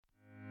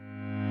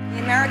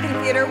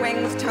American Theater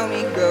Wing's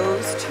Tony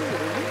goes to.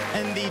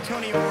 And the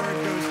Tony Award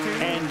goes to.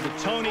 And the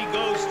Tony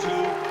goes to.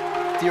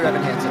 Dear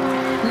Evan Hansen.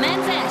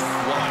 Memphis.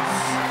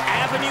 What's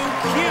Avenue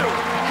Q?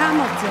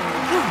 Hamilton.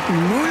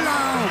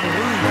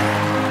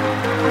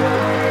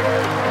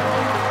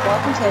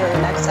 Welcome to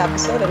the next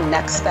episode of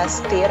Next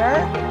Best Theater.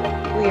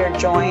 We are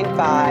joined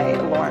by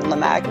Lauren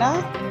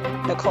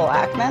LaMagna, Nicole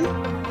Ackman.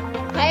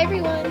 Hi,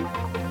 everyone.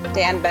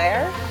 Dan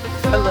Bayer.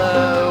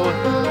 Hello.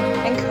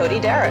 And Cody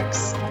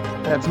Derricks.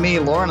 That's me,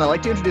 Lauren. I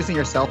like you introducing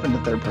yourself in the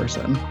third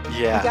person.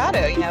 Yeah. You got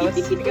to, you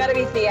got to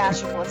be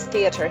theatrical. It's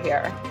theater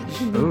here.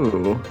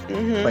 Ooh.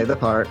 Play the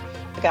part.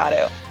 Got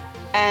to.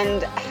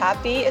 And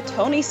happy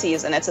Tony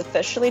season. It's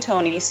officially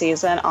Tony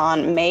season.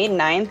 On May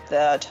 9th,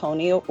 the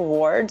Tony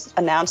Awards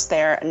announced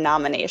their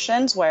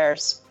nominations, where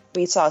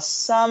we saw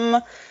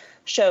some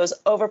shows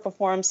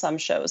overperformed, some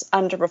shows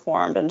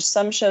underperformed, and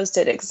some shows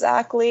did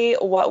exactly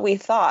what we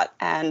thought.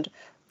 And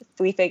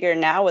we figure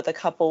now, with a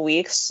couple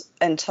weeks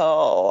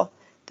until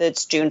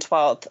this June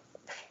 12th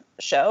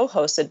show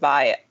hosted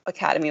by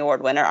Academy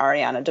Award winner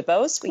Ariana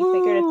DeBose, we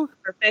figured it's the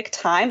perfect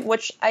time,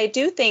 which I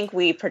do think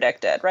we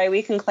predicted, right?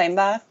 We can claim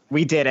that.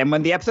 We did. And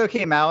when the episode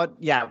came out,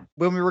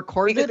 when we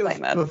recorded it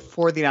was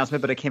before the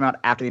announcement, but it came out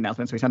after the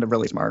announcement, so we sounded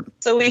really smart.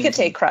 So we could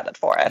take credit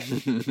for it.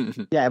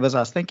 Yeah, it was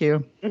us. Thank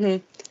you.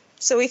 Mm-hmm.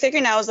 So we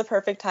figured now is the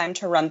perfect time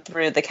to run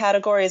through the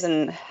categories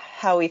and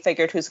how we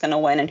figured who's going to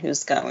win and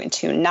who's going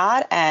to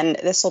not. And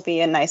this will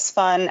be a nice,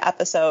 fun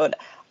episode,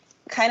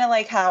 kind of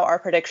like how our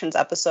predictions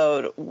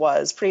episode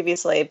was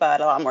previously, but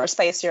a lot more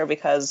spicier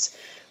because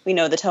we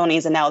know the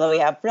Tonys and now that we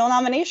have real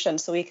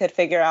nominations, so we could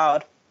figure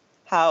out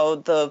how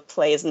the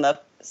plays and the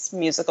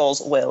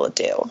musicals will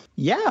do.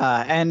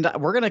 Yeah, and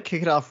we're going to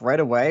kick it off right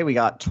away. We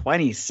got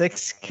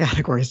 26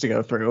 categories to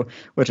go through,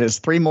 which is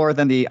 3 more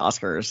than the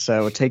Oscars.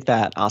 So take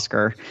that,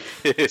 Oscar.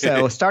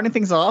 So starting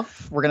things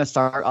off, we're going to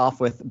start off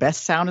with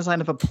Best Sound Design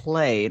of a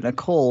Play.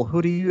 Nicole,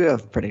 who do you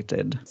have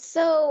predicted?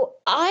 So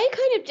I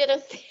kind of did a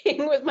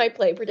thing with my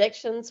play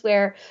predictions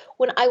where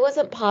when I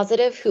wasn't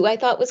positive who I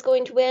thought was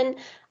going to win,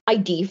 I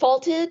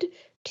defaulted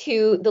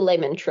to the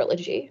Lehman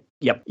trilogy.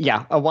 Yep.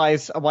 Yeah, a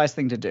wise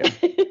thing to do.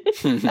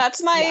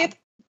 That's my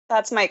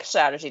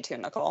strategy too,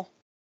 Nicole.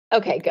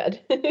 Okay, good.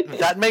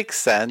 That makes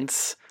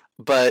sense,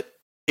 but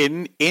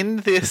in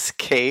this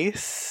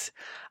case,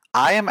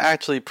 I am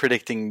actually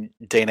predicting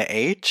Dana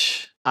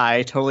H.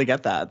 I totally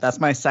get that. That's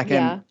my second.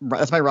 Yeah.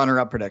 That's my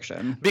runner-up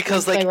prediction.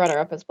 Because my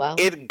runner-up as well.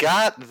 It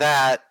got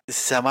that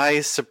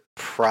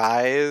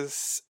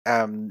semi-surprise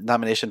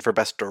nomination for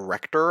Best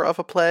Director of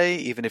a Play,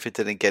 even if it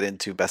didn't get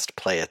into Best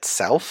Play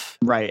itself.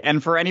 Right.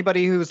 And for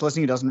anybody who's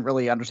listening who doesn't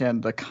really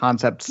understand the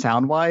concept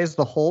sound-wise,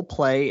 the whole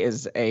play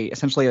is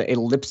essentially a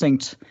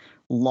lip-synced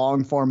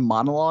long-form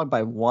monologue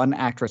by one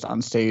actress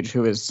on stage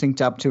who is synced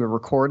up to a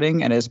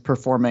recording and is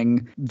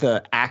performing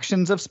the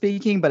actions of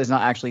speaking, but is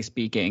not actually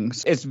speaking.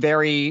 It's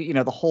very,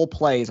 the whole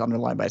play is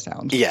underlined by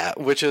sound. Yeah,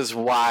 which is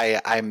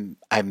why I'm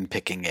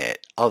picking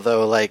it.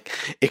 Although,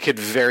 it could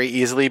very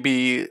easily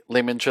be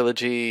Lehman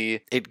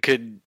Trilogy. It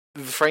could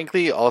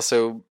frankly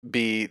also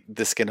be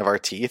The Skin of Our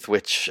Teeth,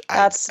 which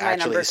That's I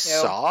actually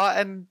saw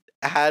and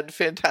had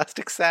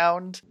fantastic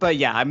sound. But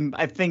yeah,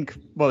 I think,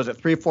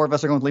 3 or 4 of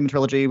us are going with Lehman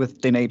Trilogy with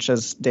Dana H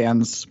as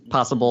Dan's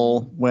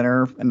possible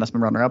winner, and that's my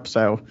runner-up,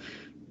 so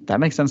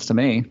that makes sense to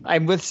me.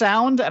 I'm with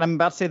sound, and I'm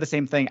about to say the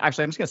same thing.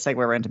 Actually, I'm just going to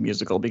segue right into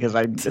musical, because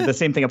the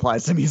same thing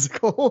applies to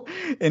musical.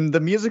 In the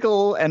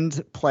musical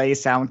and play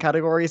sound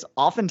categories,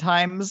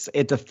 oftentimes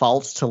it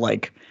defaults to,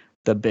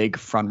 the big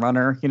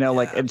frontrunner.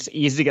 It's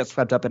easy to get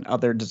swept up in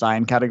other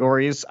design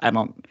categories. I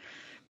don't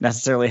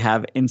necessarily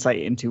have insight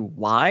into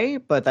why,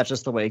 but that's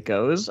just the way it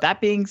goes. That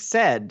being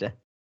said,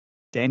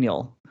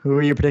 Daniel, who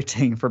are you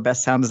predicting for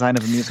Best Sound Design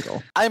of a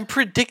Musical? I'm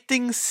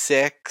predicting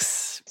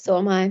 6. So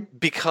am I.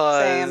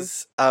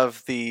 Because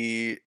of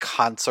the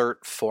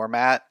concert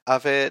format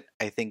of it,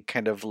 I think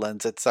kind of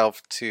lends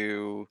itself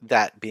to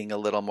that being a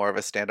little more of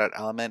a standout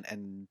element.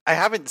 And I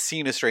haven't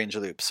seen A Strange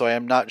Loop, so I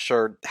am not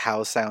sure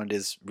how sound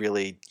is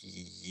really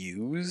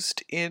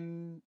used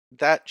in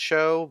that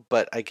show,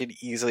 but I could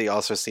easily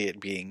also see it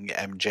being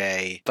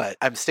MJ, but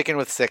I'm sticking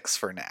with 6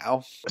 for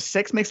now.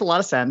 6 makes a lot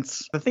of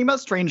sense. The thing about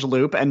Strange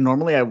Loop, and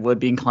normally I would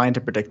be inclined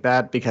to predict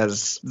that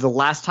because the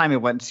last time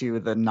it went to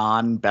the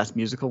non-best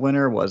musical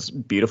winner was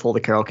Beautiful, the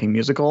Carole King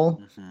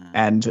musical,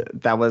 and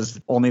that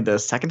was only the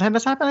second time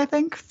that's happened, I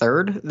think.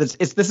 Third. This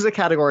is a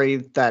category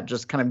that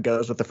just kind of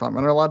goes with the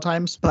frontrunner a lot of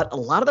times, but a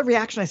lot of the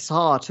reaction I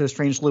saw to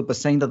Strange Loop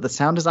was saying that the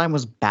sound design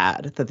was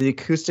bad, that the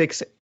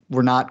acoustics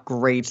were not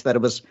great, that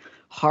it was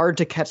hard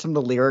to catch some of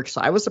the lyrics.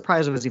 So I was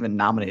surprised it was even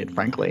nominated,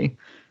 frankly.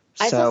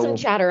 I saw some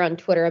chatter on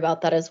Twitter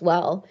about that as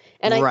well.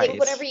 And I think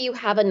whenever you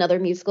have another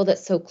musical that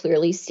so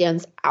clearly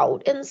stands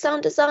out in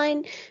sound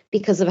design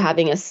because of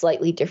having a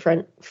slightly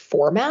different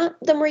format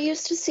than we're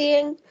used to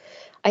seeing,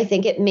 I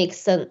think it makes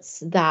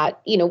sense that,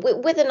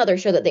 with another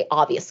show that they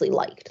obviously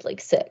liked,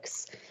 like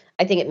 6,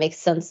 I think it makes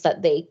sense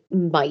that they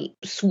might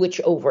switch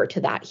over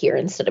to that here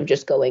instead of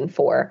just going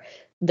for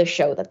the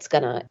show that's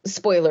gonna,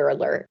 spoiler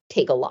alert,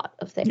 take a lot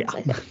of things,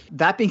 I think.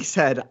 That being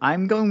said,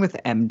 I'm going with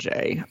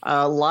MJ.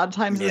 A lot of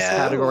times this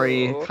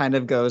category kind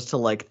of goes to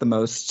like the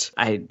most,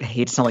 I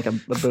hate to sound like a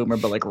boomer,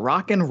 but like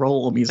rock and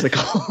roll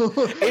musical.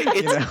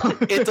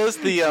 It does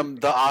the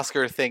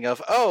Oscar thing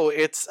of,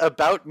 it's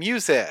about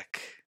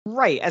music.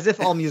 Right, as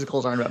if all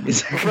musicals aren't about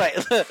music.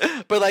 Right,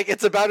 but like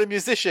it's about a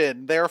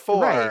musician,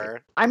 therefore. Right.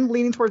 I'm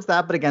leaning towards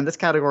that, but again, this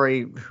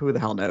category, who the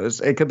hell knows?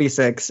 It could be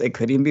 6, it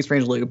could even be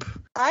Strange Loop.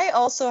 I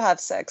also have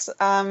 6.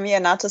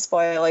 Not to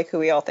spoil like who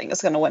we all think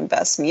is going to win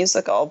Best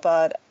Musical,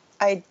 but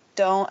I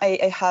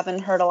haven't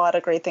heard a lot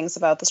of great things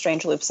about the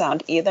Strange Loop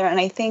sound either, and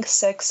I think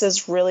 6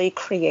 is really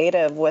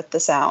creative with the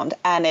sound,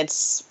 and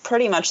it's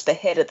pretty much the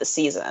hit of the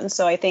season,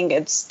 so I think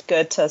it's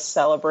good to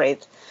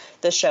celebrate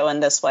the show in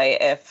this way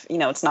if,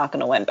 it's not going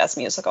to win Best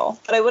Musical.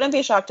 But I wouldn't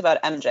be shocked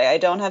about MJ. I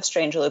don't have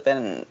Strange Loop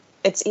in.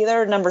 It's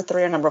either number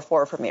 3 or number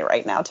 4 for me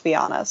right now, to be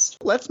honest.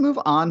 Let's move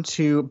on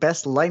to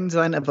Best Lighting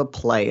Design of a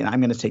Play, and I'm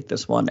going to take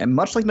this one. And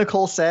much like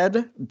Nicole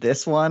said,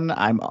 this one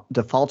I'm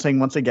defaulting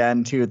once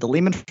again to the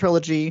Lehman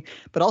Trilogy,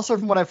 but also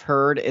from what I've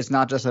heard is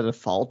not just a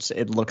default.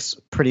 It looks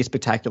pretty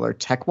spectacular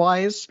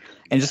tech-wise,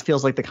 and it just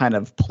feels like the kind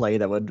of play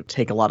that would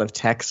take a lot of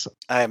techs.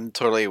 I'm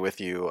totally with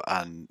you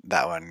on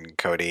that one,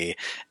 Cody,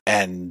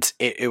 and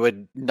it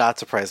would not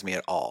surprise me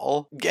at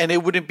all. And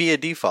it wouldn't be a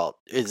default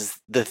is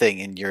the thing,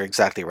 and you're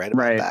exactly right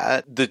about that.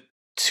 The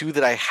 2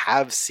 that I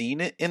have seen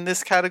in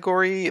this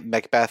category,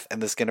 Macbeth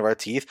and The Skin of Our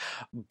Teeth,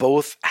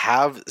 both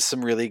have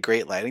some really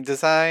great lighting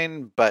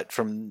design, but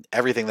from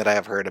everything that I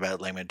have heard about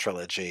Lehman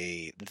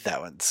Trilogy,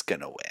 that one's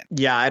gonna win.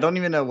 Yeah, I don't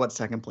even know what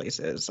second place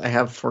is. I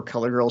have 4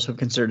 Color Girls Who've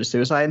Considered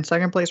Suicide in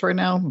second place right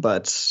now,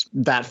 but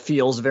that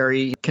feels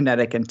very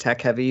kinetic and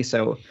tech heavy,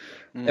 so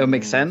it would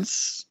make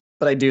sense.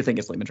 But I do think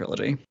it's Lehman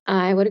Trilogy.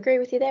 I would agree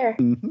with you there.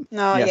 Mm-hmm.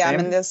 No, I'm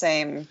in the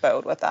same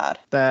boat with that.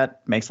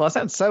 That makes a lot of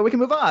sense. So we can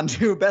move on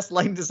to Best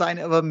Lighting Design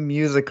of a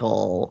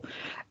Musical.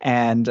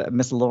 And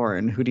Miss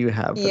Lauren, who do you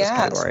have for this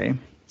category?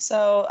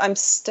 So I'm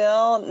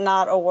still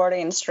not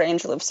awarding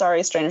Strange Loop.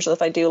 Sorry, Strange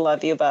Loop, I do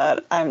love you,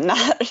 but I'm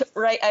not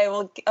right. I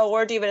will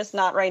award you, but it's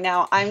not right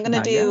now. I'm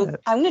gonna do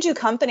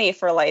Company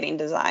for lighting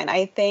design.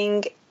 I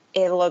think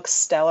it looks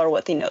stellar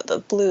with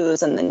the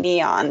blues and the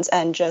neons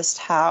and just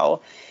how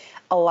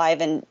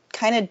alive and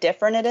kind of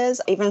different it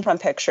is, even from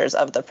pictures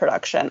of the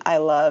production. I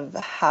love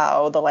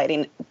how the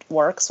lighting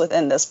works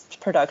within this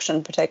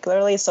production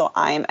particularly, so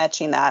I'm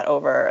etching that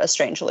over a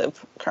Strange Loop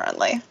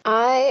currently.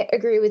 I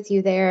agree with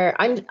you there.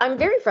 I'm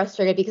very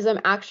frustrated because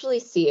I'm actually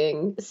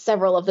seeing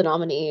several of the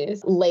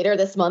nominees later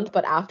this month,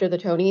 but after the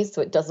Tonys,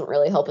 so it doesn't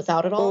really help us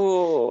out at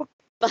all. Ooh.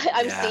 But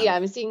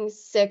I'm seeing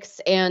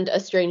 6 and a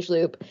Strange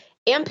Loop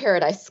and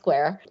Paradise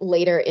Square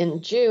later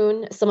in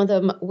June, some of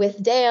them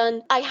with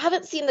Dan. I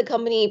haven't seen the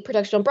Company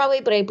production on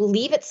Broadway, but I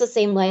believe it's the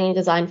same lighting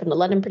design from the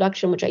London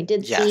production, which I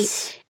did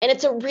see. And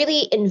it's a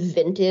really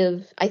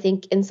inventive, I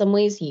think, in some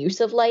ways, use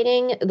of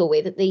lighting, the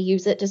way that they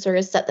use it to sort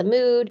of set the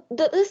mood.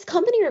 This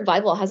Company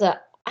revival has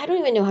I don't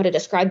even know how to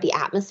describe the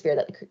atmosphere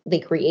that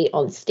they create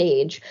on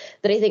stage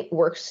that I think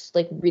works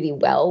like really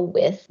well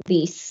with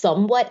the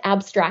somewhat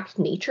abstract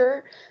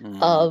nature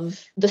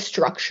of the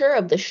structure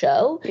of the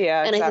show.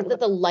 Yeah, and I think that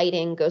the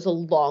lighting goes a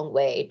long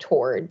way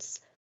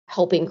towards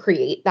helping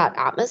create that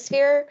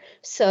atmosphere.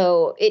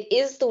 So it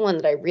is the one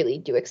that I really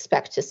do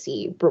expect to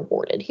see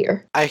rewarded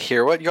here. I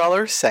hear what y'all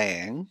are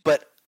saying,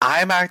 but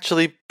I'm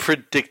actually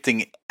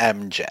predicting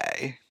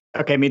MJ.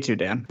 Okay, me too,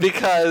 Dan.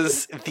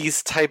 Because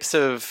these types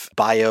of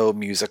bio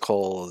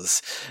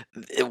musicals,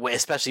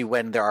 especially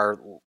when there are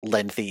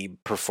lengthy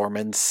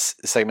performance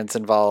segments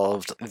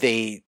involved,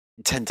 they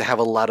tend to have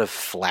a lot of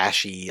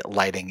flashy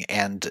lighting,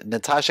 and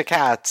Natasha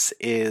Katz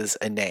is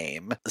a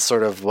name.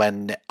 Sort of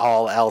when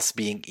all else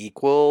being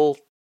equal,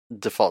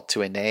 default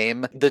to a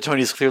name. The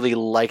Tonys clearly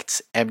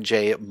liked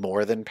MJ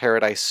more than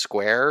Paradise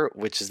Square,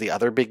 which is the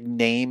other big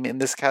name in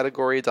this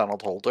category,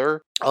 Donald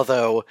Holder.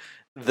 Although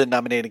the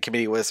nominating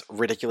committee was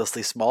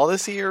ridiculously small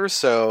this year,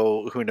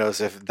 so who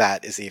knows if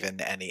that is even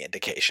any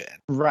indication.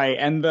 Right,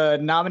 and the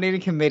nominating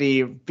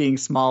committee being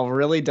small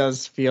really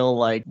does feel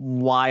like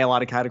why a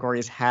lot of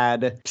categories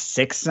had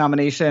 6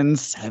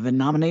 nominations, 7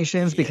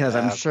 nominations, because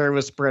I'm sure it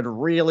was spread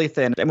really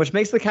thin, and which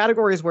makes the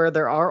categories where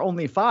there are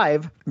only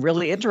 5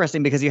 really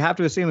interesting, because you have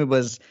to assume it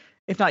was,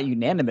 if not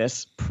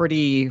unanimous,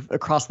 pretty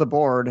across the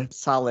board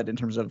solid in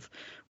terms of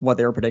what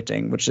they were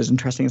predicting, which is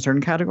interesting in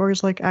certain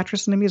categories like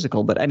actress in a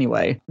musical. But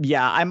anyway,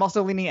 I'm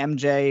also leaning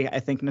MJ. I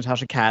think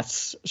Natasha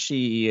Katz,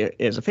 she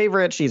is a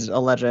favorite. She's a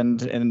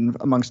legend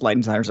amongst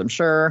lighting designers, I'm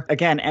sure.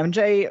 Again,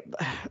 MJ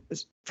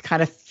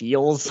kind of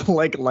feels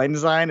like lighting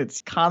design.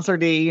 It's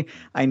concert-y.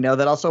 I know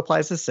that also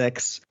applies to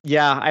 6.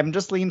 Yeah, I'm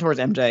just leaning towards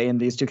MJ in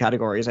these 2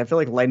 categories. I feel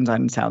like lighting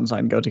design and sound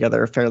design go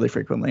together fairly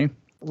frequently.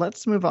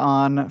 Let's move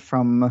on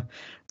from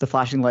the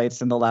flashing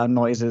lights and the loud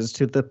noises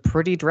to the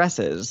pretty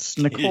dresses.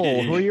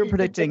 Nicole, who are you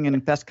predicting in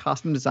best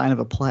costume design of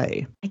a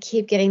play? I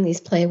keep getting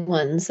these play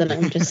ones, and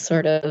I'm just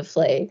sort of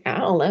like, I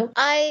don't know.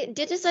 I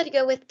did decide to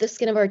go with The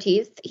Skin of Our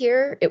Teeth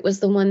here. It was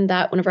the one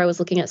that whenever I was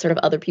looking at sort of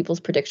other people's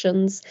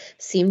predictions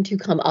seemed to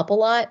come up a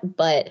lot,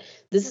 but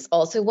this is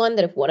also one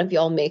that if one of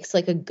y'all makes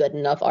like a good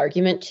enough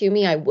argument to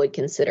me, I would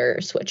consider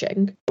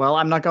switching. Well,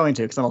 I'm not going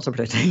to because I'm also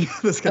predicting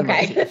The Skin of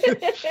Our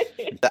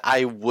Teeth.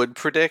 I would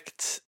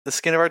predict The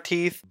Skin of Our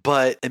Teeth,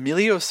 but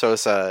Emilio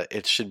Sosa,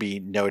 it should be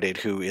noted,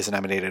 who is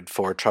nominated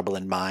for Trouble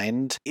in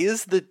Mind,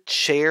 is the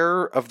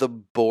chair of the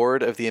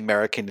board of the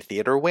American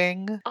Theater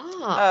Wing.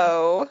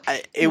 Oh.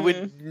 It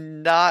would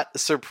not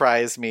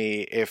surprise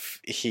me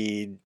if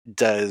he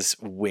does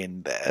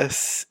win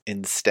this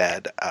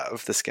instead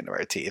of The Skin of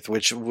Our Teeth,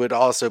 which would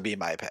also be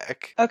my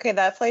pick. Okay,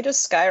 that play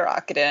just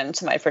skyrocketed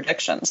into my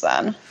predictions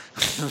then.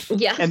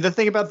 Yeah. And the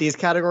thing about these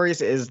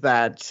categories is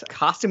that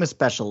costume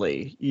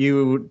especially,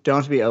 you don't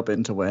have to be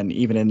open to win,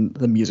 even in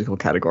the musical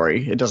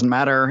category. It doesn't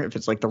matter if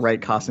it's like the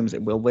right costumes,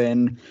 it will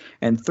win.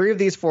 And 3 of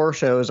these 4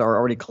 shows are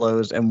already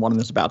closed and one of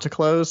them is about to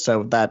close.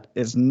 So that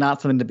is not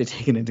something to be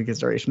taken into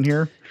consideration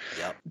here.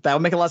 Yep. That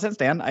would make a lot of sense,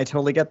 Dan. I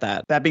totally get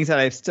that. That being said,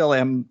 I still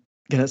am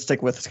going to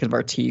stick with Skin of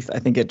Our Teeth. I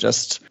think it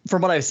just,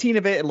 from what I've seen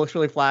of it, it looks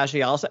really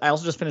flashy. I also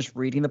just finished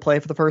reading the play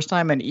for the first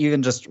time, and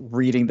even just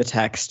reading the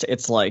text,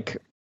 it's like,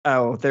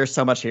 oh, there's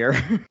so much here.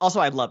 Also,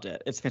 I loved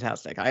it. It's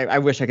fantastic. I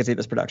wish I could see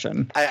this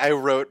production. I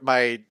wrote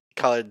my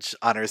college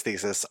honors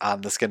thesis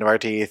on The Skin of Our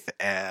Teeth,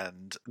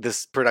 and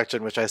this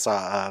production, which I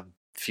saw a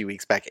few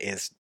weeks back,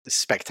 is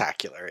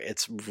spectacular.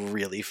 It's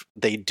really,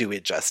 they do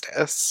it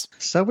justice.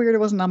 So weird it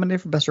wasn't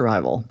nominated for Best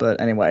Revival, but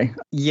anyway.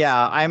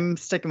 Yeah, I'm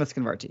sticking with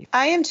Skin of Our Teeth.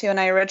 I am too, and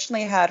I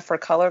originally had For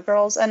Color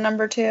Girls at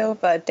number 2,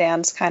 but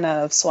Dan's kind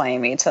of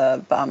swaying me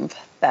to bump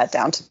that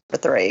down to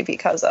number 3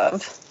 because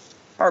of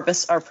our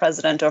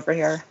president over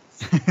here.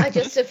 I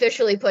just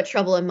officially put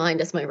Trouble in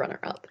Mind as my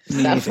runner-up.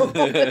 So.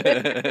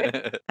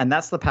 And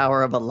that's the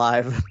power of a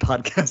live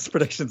podcast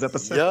predictions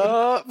episode.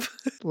 Yup.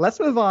 Let's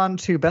move on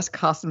to best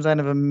costume design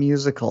of a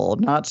musical.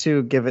 Not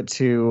to give it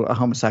to a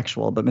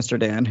homosexual, but Mr.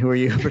 Dan, who are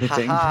you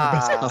predicting for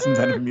best costume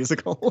design of a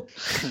musical?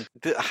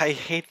 I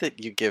hate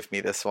that you give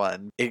me this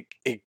one. It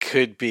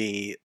could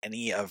be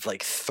any of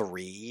like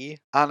 3,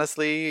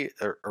 honestly,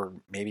 or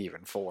maybe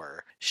even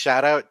 4.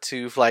 Shout out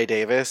to Fly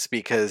Davis,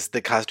 because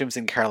the costumes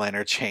in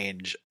Carolina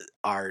Change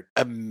are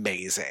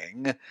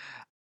amazing,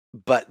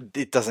 but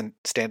it doesn't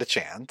stand a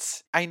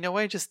chance. I know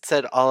I just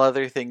said all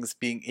other things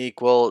being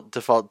equal,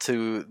 default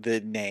to the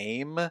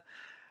name,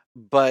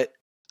 but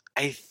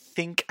I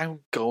think I'm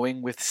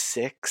going with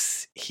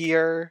 6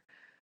 here,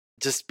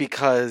 just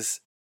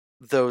because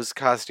those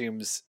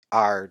costumes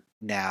are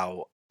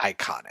now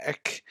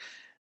iconic.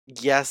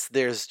 Yes,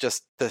 there's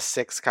just the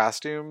 6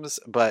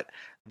 costumes, but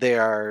they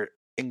are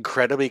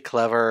incredibly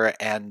clever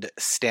and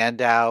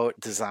standout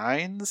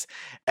designs,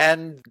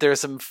 and there's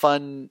some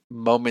fun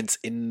moments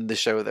in the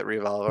show that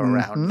revolve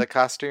around the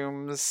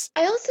costumes.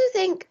 I also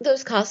think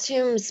those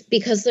costumes,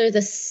 because they're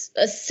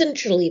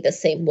essentially the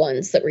same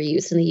ones that were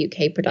used in the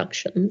UK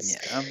productions,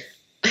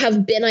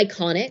 have been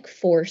iconic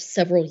for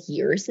several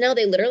years now.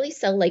 They literally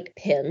sell like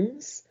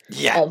pins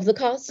of the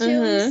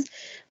costumes.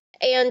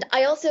 And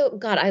I also,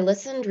 I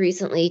listened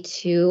recently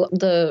to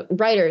the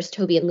writers,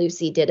 Toby and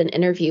Lucy, did an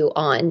interview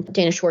on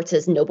Dana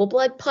Schwartz's Noble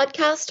Blood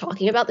podcast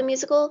talking about the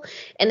musical.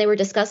 And they were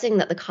discussing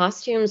that the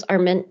costumes are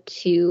meant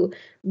to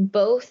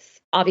both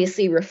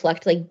obviously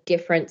reflect like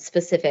different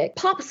specific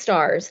pop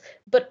stars,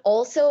 but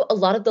also a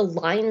lot of the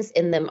lines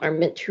in them are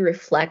meant to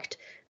reflect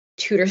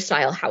Tudor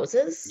style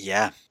houses.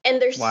 Yeah.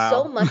 And there's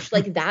so much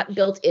like that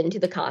built into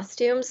the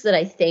costumes that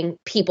I think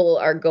people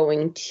are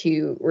going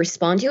to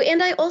respond to.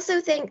 And I also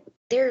think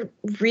they're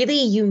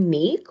really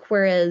unique,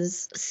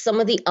 whereas some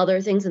of the other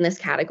things in this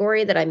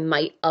category that I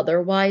might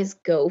otherwise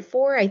go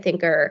for, I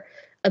think are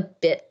a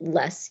bit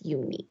less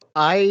unique.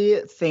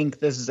 I think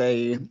this is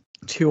a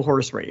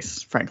 2-horse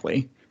race,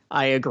 frankly.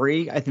 I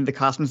agree. I think the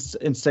costumes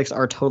in 6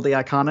 are totally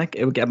iconic.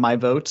 It would get my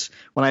vote.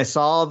 When I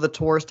saw the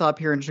tour stop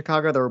here in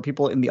Chicago, there were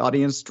people in the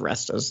audience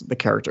dressed as the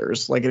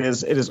characters. Like it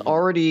is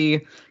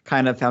already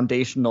kind of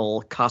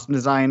foundational costume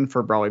design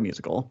for a Broadway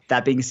musical.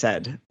 That being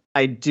said,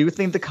 I do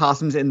think the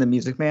costumes in The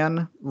Music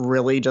Man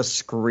really just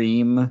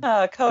scream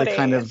the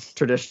kind of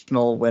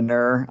traditional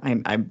winner.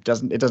 It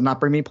does not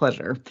bring me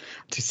pleasure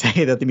to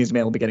say that The Music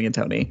Man will be getting a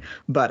Tony,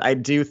 but I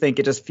do think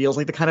it just feels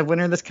like the kind of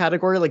winner in this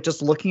category. Like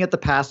just looking at the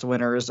past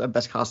winners of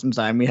Best Costume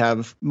Design, we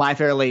have My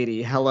Fair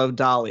Lady, Hello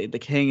Dolly, The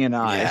King and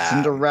I,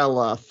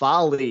 Cinderella,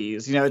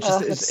 Follies. You know,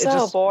 it's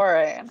so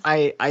boring.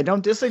 I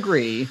don't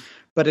disagree,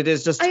 but it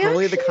is just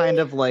totally the kind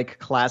of like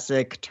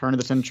classic turn of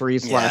the century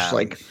 /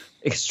 like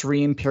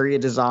extreme period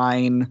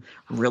design,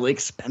 really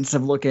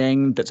expensive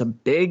looking. That's a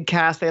big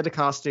cast they had to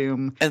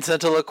costume. And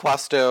Santa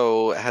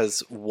Loquasto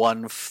has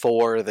won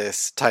for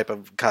this type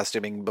of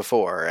costuming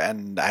before,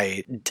 and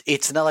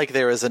it's not like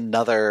there is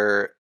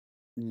another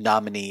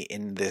nominee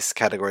in this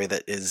category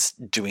that is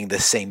doing the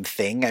same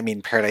thing. I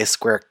mean, Paradise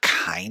Square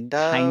kind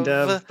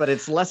of, but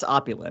it's less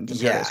opulent than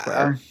Paradise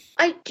Square.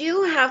 I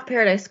do have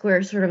Paradise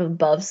Square sort of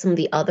above some of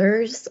the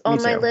others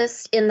on my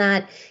list in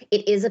that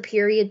it is a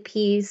period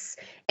piece.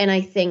 And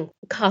I think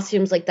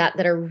costumes like that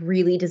are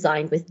really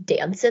designed with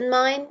dance in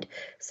mind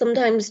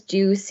sometimes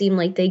do seem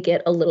like they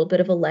get a little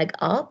bit of a leg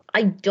up.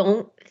 I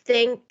don't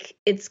think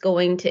it's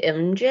going to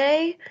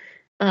MJ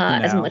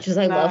as much as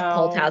I love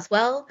Paul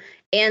Tazewell.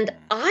 And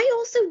I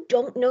also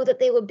don't know that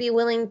they would be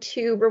willing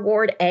to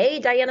reward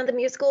A, Diana the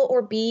Musical,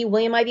 or B,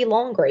 William Ivey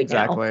Long now.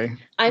 Exactly.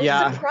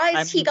 I'm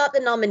surprised he got the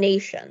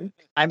nomination.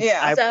 I'm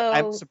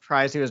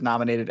surprised he was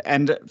nominated.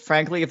 And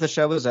frankly, if the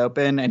show was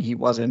open and he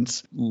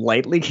wasn't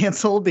lightly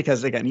canceled,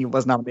 because again, he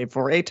was nominated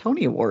for a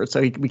Tony Award,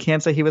 so we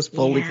can't say he was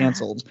fully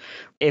canceled.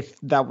 If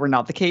that were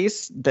not the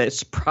case,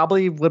 this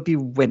probably would be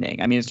winning.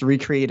 I mean, it's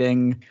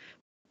recreating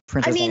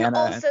Princess Anna.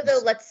 Also,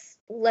 though,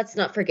 let's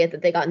not forget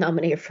that they got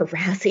nominated for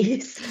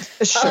Razzies.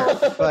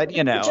 Sure, but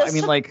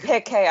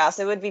pick chaos.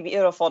 It would be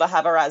beautiful to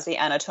have a Razzie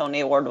and a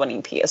Tony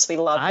Award-winning piece. We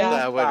love that.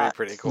 That would be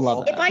pretty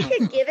cool. If I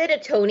could give it a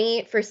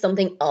Tony for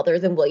something other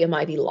than William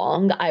Ivey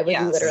Long, I would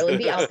literally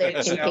be out there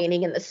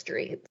campaigning in the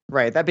streets.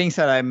 Right. That being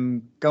said,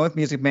 I'm going with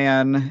Music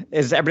Man.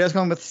 Is everybody else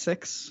going with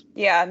 6?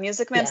 Yeah,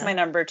 Music Man's my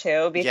number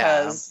 2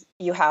 because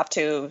you have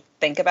to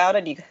think about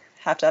it. You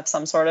have to have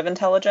some sort of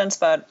intelligence,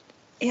 but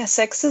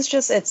 6 is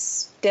just,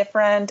 it's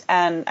different,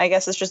 and I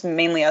guess it's just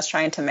mainly us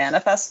trying to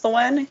manifest the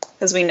win,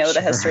 because we know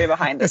the history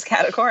behind this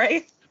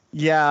category.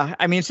 Yeah,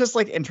 I mean, it's just,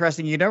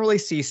 interesting. You don't really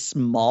see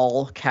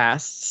small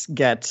casts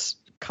get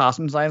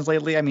costume designs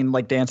lately. I mean,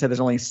 like Dan said,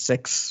 there's only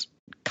 6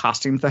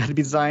 costumes that had to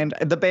be designed.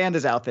 The band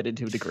is outfitted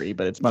to a degree,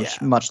 but it's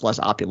much less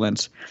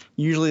opulent.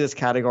 Usually this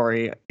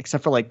category,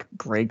 except for,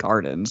 Grey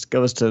Gardens,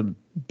 goes to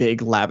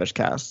big, lavish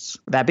casts.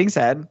 That being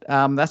said,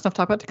 that's enough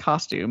talk about the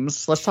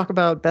costumes. Let's talk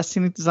about best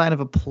scenic design of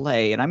a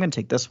play, and I'm going to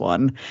take this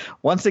one.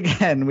 Once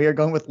again, we are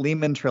going with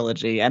Lehman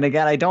Trilogy, and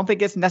again, I don't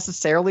think it's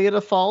necessarily a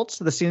default.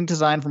 The scenic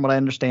design, from what I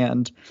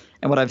understand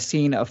and what I've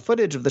seen of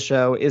footage of the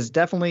show, is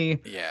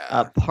definitely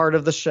part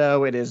of the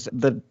show. It is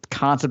the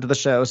concept of the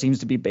show seems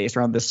to be based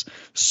around this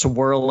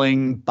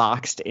swirling,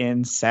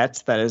 boxed-in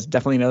set that is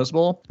definitely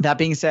noticeable. That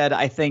being said,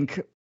 I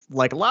think,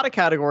 like a lot of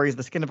categories,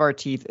 The Skin of Our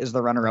Teeth is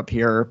the runner-up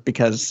here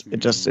because it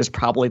just is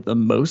probably the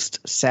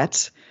most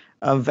set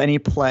of any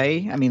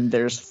play. I mean,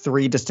 there's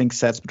 3 distinct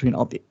sets between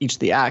each of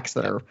the acts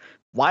that are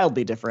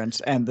wildly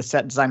different, and the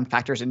set design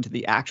factors into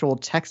the actual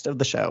text of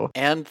the show.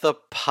 And the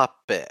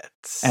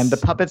puppets.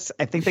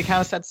 I think they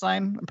count as set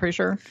design, I'm pretty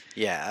sure.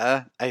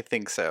 Yeah, I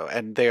think so.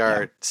 And they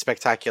are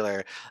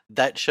spectacular.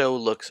 That show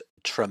looks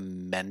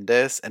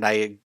tremendous, and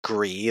I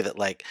agree that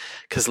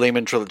because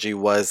Lehman Trilogy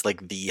was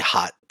the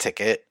hot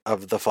ticket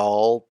of the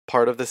fall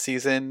part of the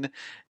season,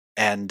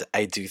 and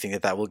I do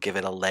think that will give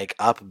it a leg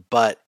up.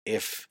 But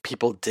if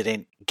people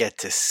didn't get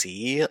to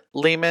see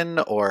Lehman,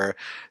 or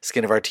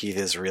Skin of Our Teeth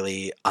is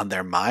really on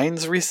their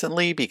minds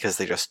recently because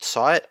they just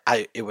saw it,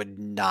 it would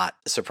not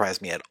surprise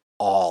me at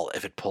all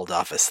if it pulled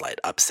off a slight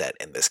upset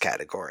in this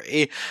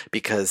category,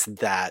 because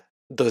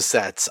those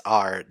sets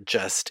are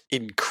just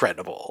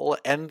incredible.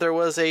 And there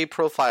was a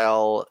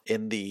profile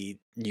in the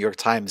New York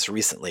Times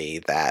recently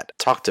that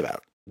talked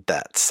about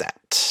that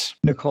set.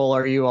 Nicole,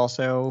 are you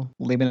also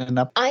leaving it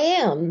up? I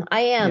am.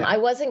 Yeah. I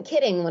wasn't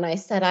kidding when I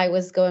said I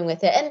was going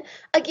with it. And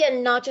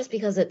again, not just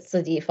because it's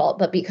the default,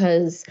 but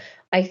because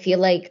I feel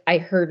like I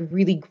heard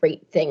really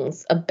great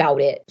things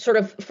about it, sort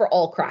of for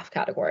all craft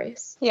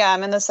categories. Yeah,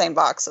 I'm in the same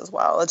box as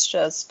well. It's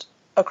just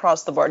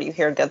across the board, you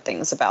hear good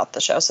things about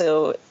the show.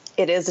 So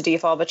it is a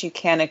default, but you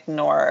can't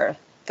ignore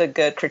the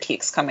good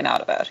critiques coming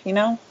out of it, you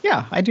know?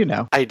 Yeah, I do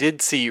know. I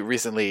did see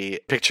recently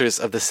pictures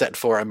of the set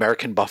for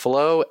American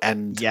Buffalo,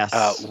 and yes,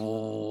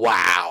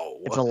 wow.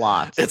 It's a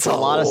lot. It's a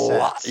lot of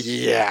sets.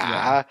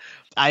 Yeah.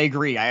 I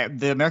agree.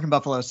 The American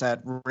Buffalo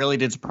set really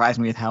did surprise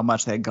me with how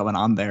much they had going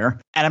on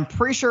there. And I'm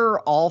pretty sure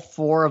all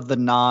 4 of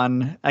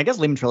the I guess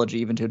Lehman Trilogy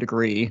even to a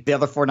degree, the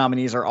other 4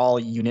 nominees are all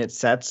unit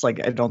sets. I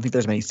don't think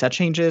there's many set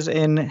changes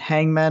in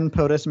Hangmen,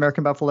 POTUS,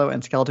 American Buffalo,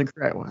 and Skeleton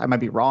Crew. I might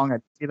be wrong. I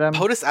see them.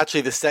 POTUS,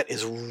 actually, the set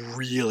is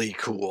really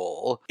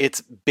cool.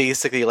 It's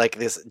basically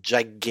this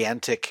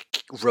gigantic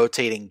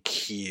rotating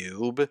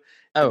cube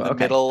in the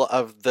middle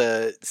of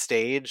the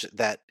stage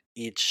that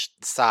each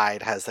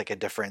side has a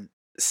different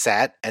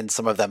set, and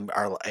some of them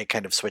are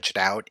kind of switched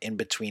out in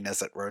between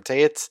as it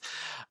rotates.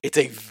 It's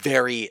a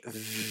very,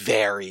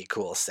 very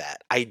cool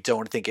set. I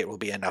don't think it will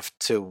be enough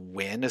to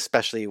win,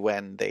 especially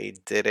when they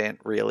didn't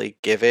really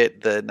give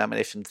it the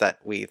nominations that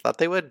we thought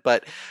they would.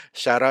 But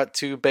shout out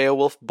to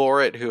Beowulf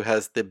Boritt, who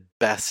has the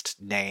best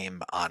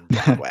name on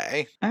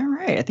Broadway. All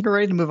right, I think we're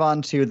ready to move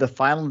on to the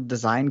final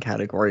design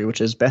category,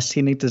 which is best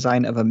scenic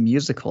design of a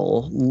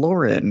musical.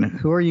 Lauren,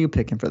 who are you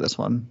picking for this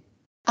one?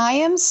 I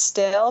am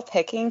still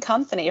picking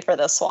Company for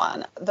this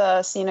one.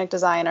 The scenic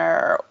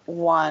designer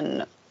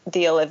won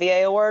the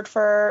Olivier Award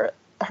for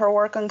her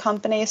work on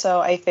Company,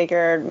 so I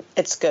figured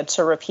it's good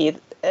to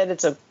repeat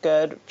It's a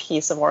good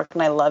piece of work,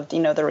 and I loved, the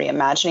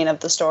reimagining of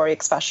the story,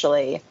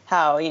 especially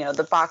how,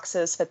 the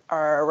boxes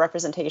are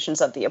representations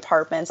of the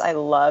apartments. I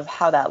love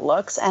how that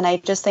looks, and I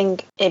just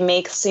think it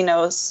makes,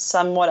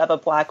 somewhat of a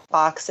black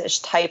box-ish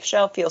type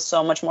show feel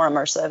so much more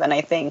immersive, and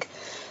I think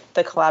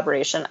the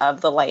collaboration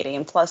of the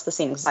lighting plus the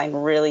scene design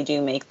really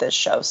do make this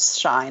show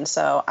shine.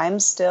 So I'm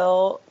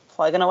still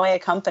plugging away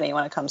at Company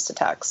when it comes to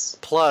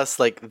text. Plus,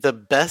 like, the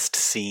best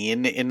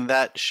scene in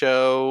that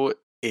show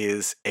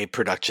is a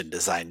production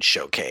design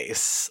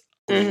showcase.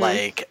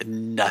 Like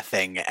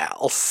nothing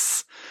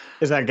else.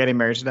 Is that Getting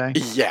Married Today?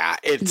 Yeah,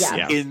 it's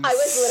insane. I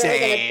was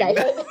literally going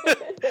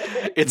to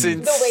say it's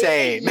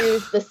insane. The way they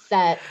use the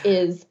set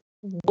is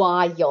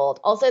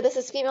wild. Also, this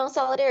is female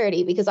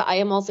solidarity because I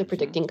am also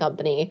predicting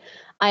Company.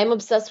 I am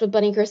obsessed with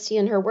Bunny Christie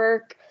and her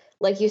work.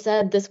 Like you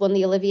said, this won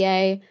the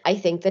Olivier. I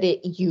think that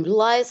it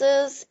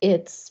utilizes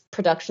its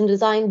production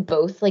design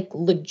both like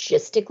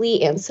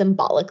logistically and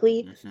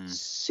symbolically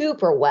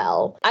super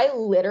well. I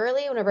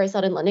literally, whenever I saw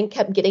it in London,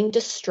 kept getting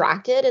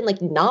distracted and like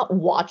not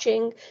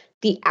watching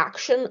the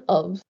action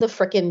of the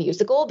frickin'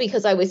 musical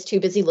because I was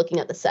too busy looking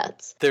at the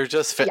sets. They're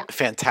just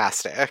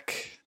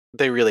fantastic.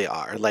 They really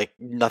are. Like,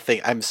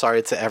 nothing. I'm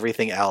sorry to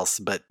everything else,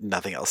 but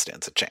nothing else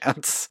stands a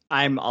chance.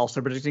 I'm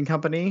also predicting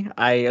Company.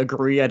 I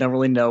agree. I don't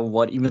really know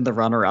what even the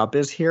runner-up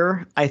is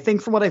here. I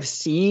think from what I've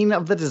seen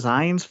of the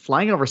designs,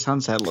 Flying Over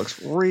Sunset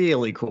looks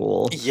really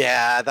cool.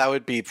 Yeah, that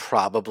would be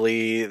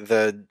probably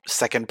the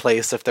second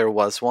place if there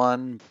was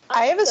one.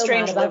 I have a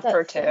Strange Loop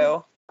for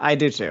 2. I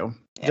do too.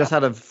 Yeah. Just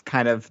out of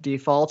kind of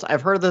default.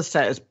 I've heard the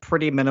set is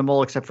pretty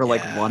minimal except for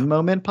like one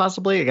moment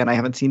possibly. Again, I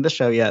haven't seen the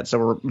show yet,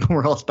 so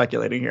we're all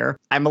speculating here.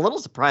 I'm a little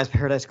surprised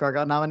Paradise Square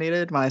got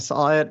nominated. When I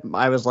saw it,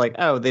 I was like,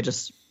 oh, they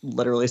just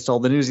literally stole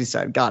the Newsies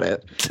set. Got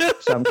it.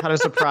 So I'm kind of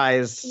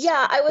surprised.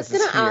 Yeah, I was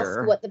going to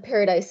ask what the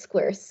Paradise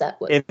Square set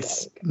was.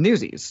 It's like.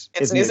 Newsies.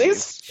 It's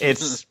Newsies?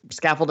 It's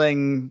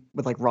scaffolding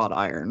with like wrought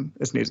iron.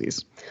 It's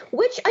Newsies.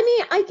 Which, I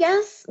mean, I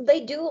guess they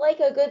do like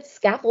a good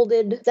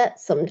scaffolded set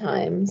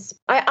sometimes.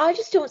 I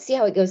just don't see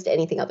how it goes to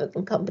anything other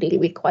than Company, to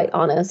be quite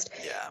honest.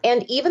 Yeah.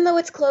 And even though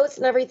it's close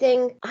and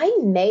everything, I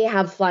may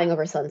have Flying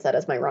Over Sunset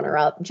as my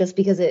runner-up just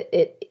because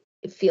it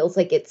feels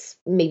like it's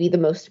maybe the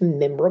most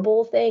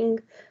memorable thing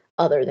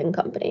other than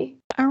Company.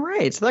 All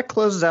right, so that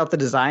closes out the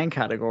design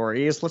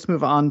categories. Let's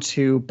move on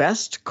to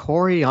Best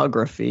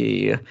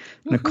Choreography.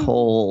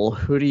 Nicole,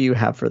 who do you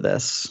have for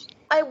this?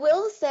 I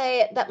will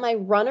say that my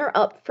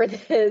runner-up for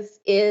this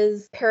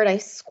is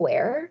Paradise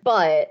Square,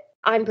 but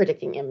I'm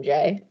predicting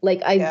MJ.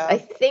 Like, I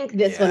think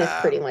this one is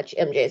pretty much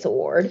MJ's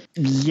award.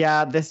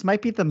 Yeah, this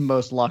might be the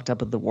most locked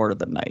up at the award of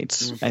the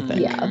night, I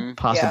think. Yeah.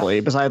 Possibly.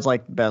 Yeah. Besides,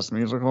 like, Best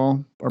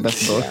Musical or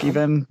Best Book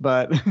even.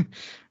 But,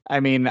 I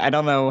mean, I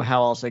don't know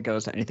how else it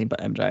goes to anything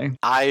but MJ.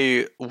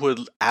 I would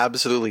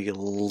absolutely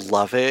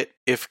love it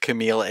if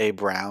Camille A.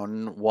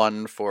 Brown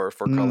won for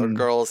Colored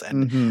Girls,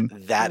 and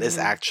that is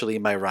actually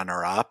my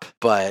runner-up.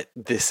 But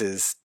this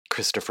is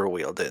Christopher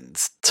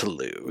Wheeldon's To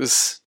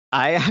Lose.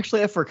 I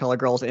actually have For Color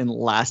Girls in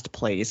last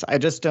place. I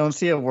just don't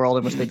see a world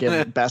in which they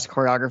give best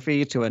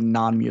choreography to a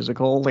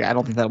non-musical. Like, I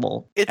don't think that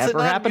will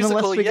ever happen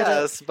unless we get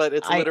it. But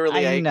it's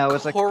literally I know,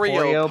 it's a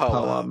choreo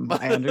poem.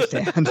 I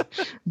understand.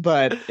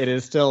 But it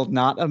is still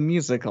not a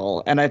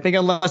musical. And I think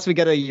unless we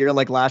get a year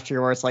like last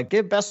year where it's like,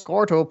 give best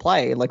score to a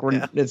play, like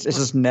it's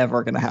just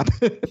never going to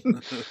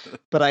happen.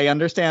 But I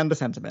understand the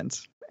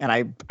sentiment.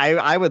 And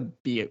I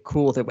would be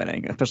cool with it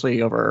winning,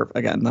 especially over,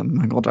 again, the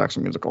Michael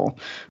Jackson musical.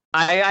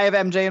 I have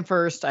MJ in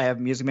first. I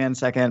have Music Man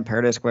second,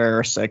 Paradise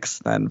Square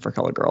sixth, then For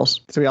Color Girls.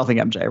 So we all think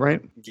MJ,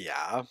 right?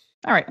 Yeah.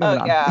 All right,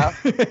 moving on. Yeah.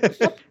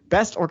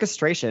 Best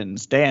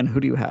orchestrations. Dan, who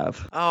do you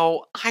have?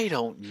 Oh, I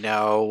don't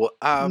know.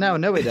 No,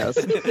 nobody does.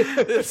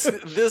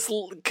 This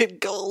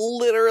could go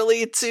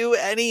literally to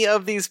any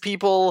of these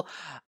people.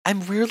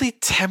 I'm really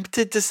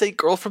tempted to say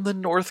Girl from the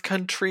North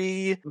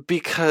Country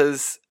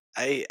because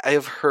I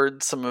have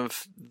heard some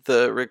of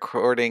the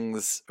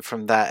recordings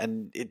from that,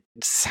 and it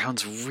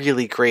sounds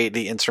really great.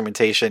 The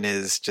instrumentation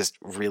is just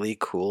really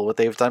cool, what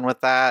they've done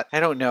with that. I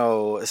don't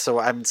know. So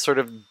I'm sort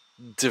of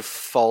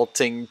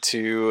defaulting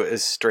to A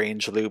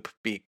Strange Loop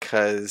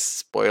because,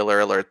 spoiler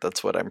alert,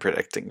 that's what I'm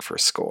predicting for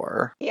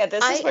score. Yeah,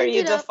 this is where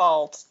you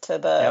default to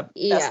the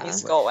best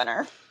musical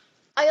winner.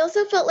 I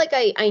also felt like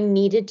I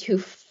needed to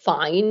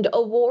find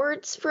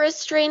awards for A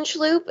Strange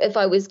Loop if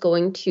I was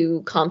going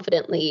to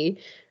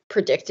confidently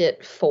predict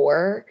it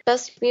for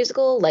best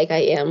musical, like I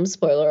am,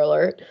 spoiler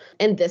alert,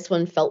 and this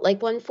one felt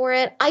like one for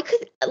it. I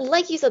could,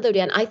 like you said though,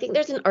 Dan, I think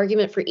there's an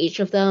argument for each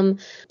of them.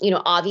 You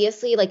know,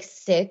 obviously, like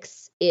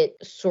Six, it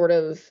sort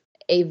of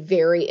a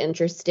very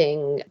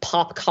interesting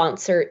pop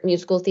concert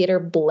musical theater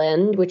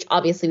blend, which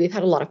obviously we've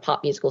had a lot of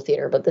pop musical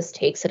theater, but this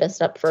takes it a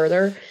step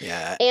further.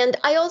 Yeah. And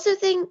I also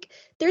think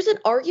there's an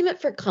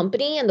argument for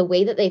Company and the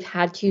way that they've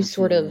had to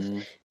sort of,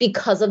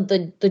 because of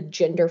the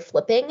gender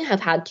flipping, have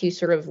had to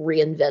sort of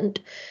reinvent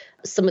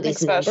some of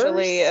these numbers.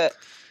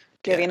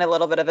 Giving a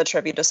little bit of a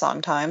tribute to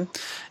Sondheim.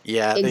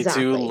 Yeah, Exactly.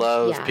 they do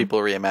love Yeah. people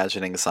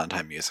reimagining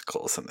Sondheim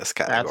musicals in this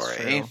category.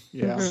 That's true.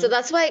 Yeah. So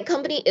that's why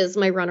Company is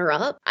my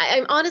runner-up.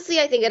 I'm honestly,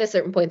 I think at a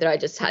certain point that I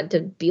just had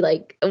to be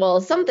like, well,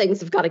 some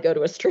things have got to go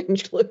to a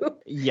Strange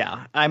Loop.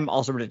 Yeah, I'm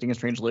also predicting a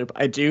Strange Loop.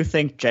 I do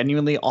think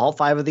genuinely all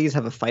 5 of these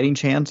have a fighting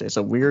chance. It's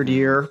a weird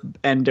year.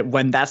 And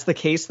when that's the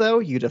case, though,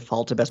 you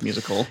default to Best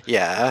Musical.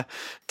 Yeah.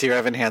 Dear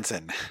Evan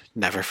Hansen,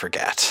 never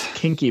forget.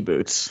 Kinky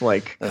Boots.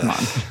 Like, come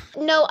on.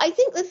 No, I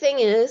think the thing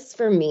is,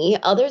 for me,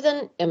 other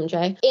than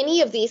MJ,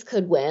 any of these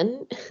could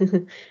win,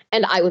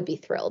 and I would be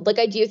thrilled. Like,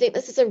 I do think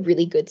this is a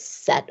really good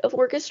set of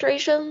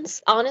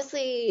orchestrations.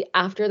 Honestly,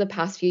 after the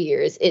past few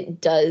years, it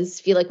does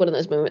feel like one of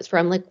those moments where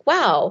I'm like,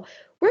 wow,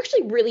 we're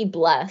actually really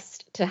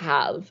blessed to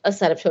have a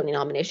set of Tony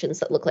nominations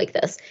that look like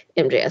this,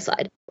 MJ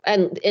aside.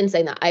 And in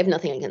saying that, I have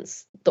nothing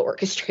against the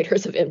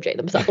orchestrators of MJ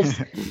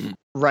themselves.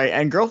 Right.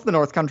 And Girl from the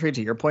North Country,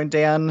 to your point,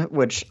 Dan,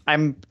 which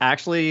I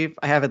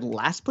have it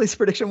last place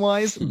prediction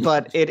wise,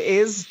 but it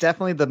is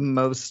definitely the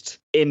most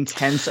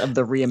intense of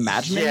the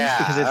reimaginings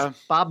because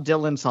it's Bob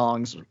Dylan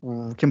songs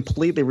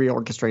completely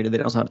reorchestrated. They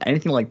don't sound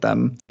anything like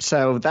them.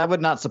 So that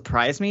would not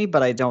surprise me,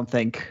 but I don't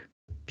think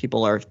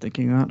people are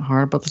thinking that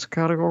hard about this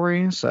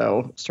category.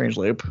 So Strange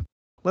Loop.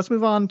 Let's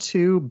move on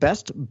to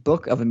Best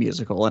Book of a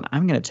Musical, and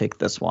I'm going to take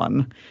this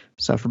one.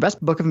 So for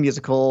Best Book of a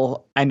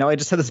Musical, I know I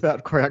just said this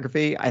about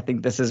choreography. I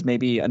think this is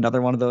maybe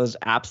another one of those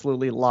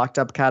absolutely locked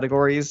up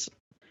categories.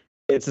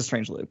 It's a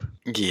Strange Loop.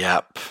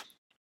 Yep.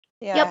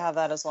 Yeah, Yep. I have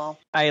that as well.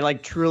 I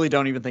truly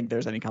don't even think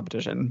there's any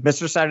competition.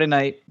 Mr. Saturday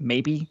Night,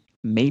 maybe,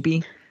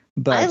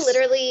 but I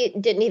literally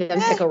didn't even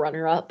pick a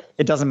runner-up.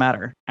 it doesn't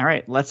matter. All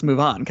right, let's move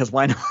on, because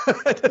why not?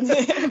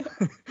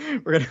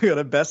 We're going to go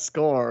to Best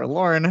Score.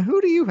 Lauren,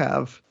 who do you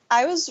have?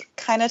 I was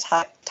kind of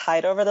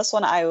tied over this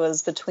one. I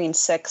was between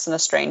 6 and a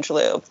Strange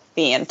Loop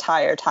the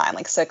entire time,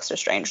 like 6 to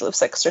Strange Loop,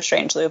 6 to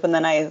Strange Loop. And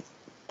then I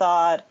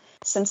thought,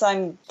 since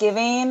I'm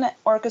giving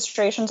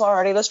orchestrations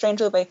already to Strange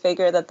Loop, I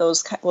figure that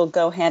those will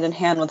go hand in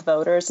hand with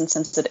voters. And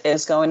since it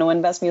is going to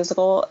win Best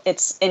Musical,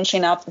 it's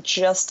inching up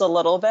just a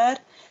little bit.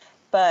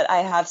 But I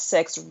have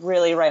 6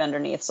 really right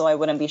underneath, so I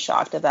wouldn't be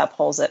shocked if that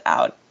pulls it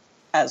out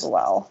as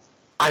well.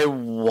 I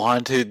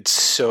wanted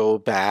so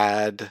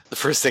bad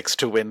for 6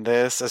 to win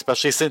this,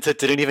 especially since it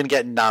didn't even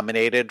get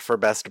nominated for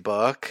Best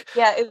Book.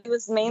 Yeah, it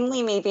was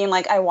mainly me being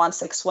like, I want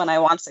 6 when.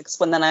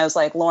 Then I was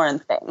like, Lauren,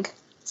 think.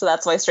 So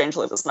that's why Strange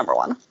Loop is number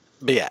 1.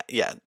 But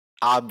yeah,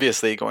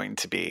 obviously going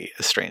to be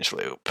a Strange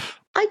Loop.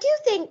 I do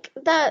think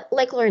that,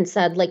 like Lauren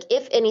said, like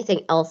if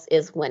anything else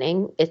is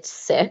winning, it's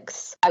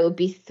 6. I would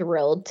be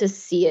thrilled to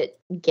see it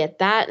get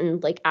that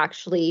and like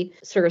actually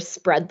sort of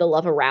spread the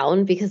love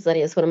around, because that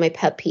is one of my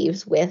pet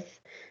peeves with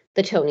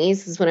the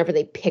Tonys is whenever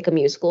they pick a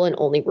musical and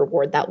only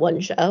reward that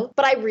one show.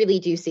 But I really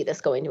do see this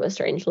going to a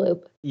Strange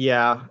Loop.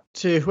 Yeah,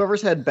 to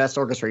whoever's had Best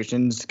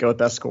Orchestrations go with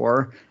Best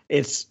Score.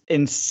 It's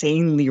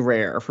insanely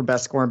rare for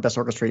Best Score and Best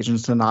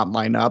Orchestrations to not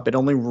line up. It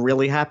only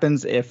really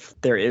happens if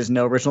there is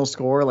no original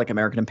score, like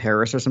American in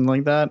Paris or something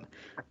like that.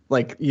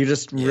 Like, you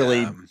just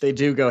really, they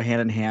do go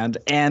hand in hand.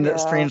 And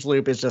Strange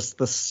Loop is just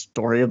the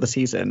story of the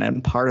season.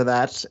 And part of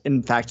that,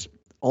 in fact,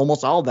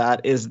 almost all of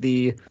that is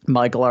the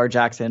Michael R.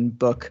 Jackson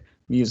book,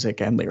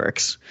 music, and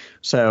lyrics.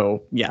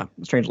 So, yeah,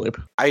 Strange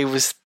Loop. I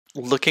was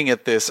looking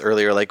at this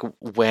earlier, like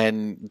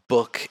when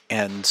book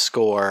and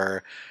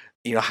score,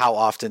 you know, how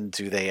often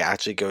do they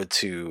actually go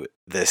to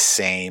the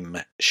same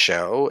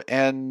show?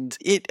 And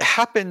it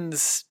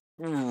happens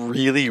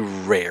really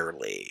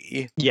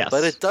rarely. Yes.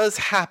 But it does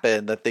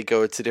happen that they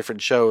go to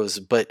different shows,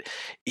 but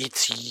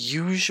it's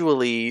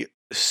usually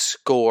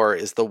score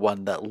is the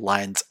one that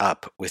lines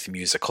up with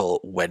musical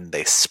when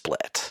they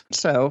split.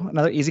 So,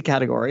 another easy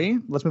category.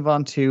 Let's move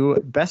on to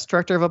Best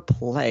Director of a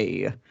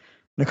Play.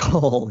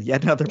 Nicole,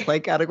 yet another play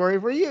category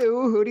for you.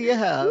 Who do you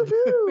have?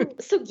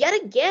 Woohoo! So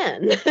yet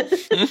again,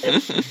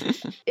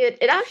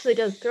 it actually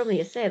does thrill me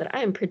to say that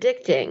I am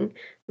predicting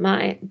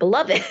my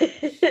beloved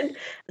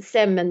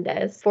Sam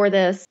Mendes for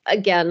this.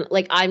 Again,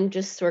 like I'm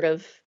just sort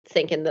of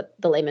thinking that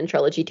the Lehman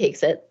trilogy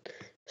takes it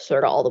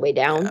sort of all the way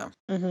down. Yeah.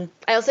 Mm-hmm.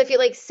 I also feel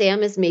like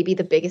Sam is maybe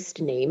the biggest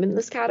name in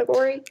this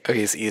category. Oh,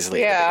 he's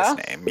easily the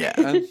biggest name.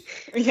 Yeah.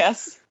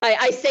 Yes.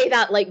 I say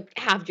that like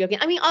half joking.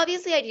 I mean,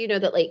 obviously I do know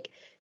that like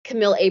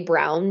Camille A.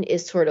 Brown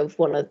is sort of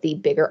one of the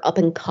bigger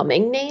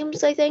up-and-coming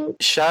names, I think.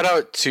 Shout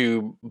out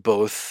to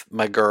both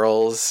my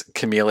girls,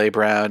 Camille A.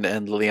 Brown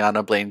and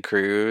Liliana Blaine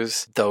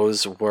Cruz.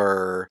 Those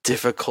were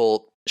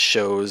difficult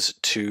shows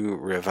to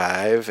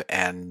revive,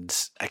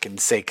 and I can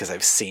say because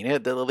I've seen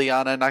it that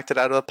Liliana knocked it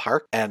out of the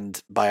park, and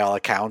by all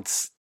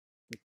accounts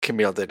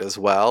Camille did as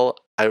well.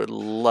 I would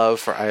love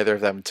for either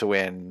of them to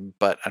win,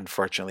 but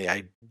unfortunately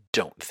I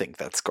don't think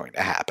that's going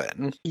to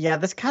happen. Yeah,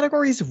 this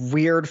category is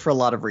weird for a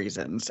lot of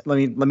reasons. Let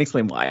me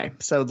explain why.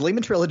 So the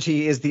Lehman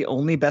Trilogy is the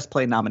only Best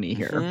Play nominee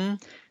here. Mm-hmm.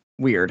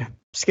 Weird.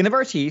 Skin of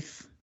Our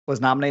Teeth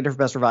was nominated for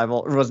Best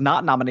Revival, or was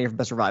not nominated for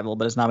Best Revival,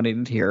 but is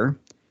nominated here.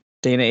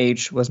 Dana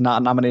H was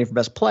not nominated for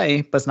Best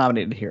Play, but is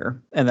nominated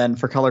here. And then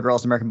For Color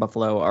Girls and American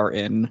Buffalo are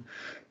in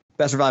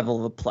Best Revival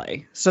of a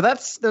Play. So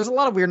there's a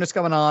lot of weirdness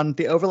going on.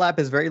 The overlap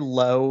is very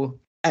low.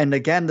 And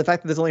again, the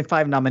fact that there's only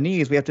 5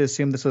 nominees, we have to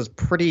assume this was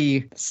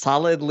pretty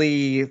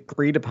solidly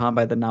agreed upon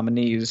by the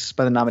nominees,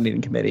 by the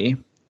nominating committee.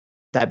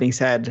 That being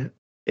said,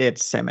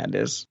 it's Sam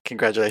Mendes.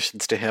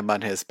 Congratulations to him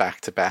on his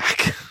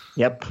back-to-back.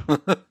 Yep.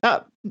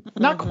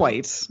 Not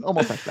quite.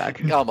 Almost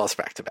back-to-back. Almost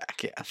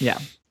back-to-back, yeah. Yeah.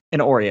 An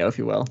Oreo, if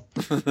you will.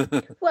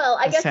 Well,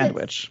 I guess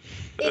sandwich.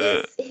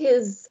 It is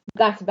his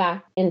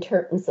back-to-back in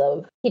terms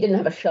of he didn't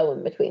have a show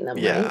in between them,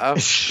 yeah.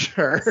 Right?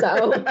 Sure.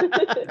 So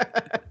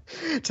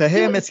to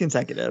him, it's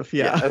consecutive.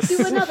 Yeah. Yes.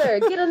 do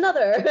another, get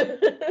another.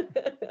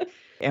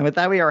 And with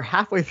that, we are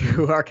halfway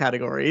through our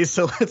categories,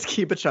 so let's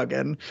keep it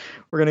chugging.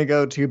 We're going to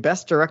go to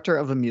Best Director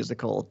of a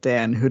Musical.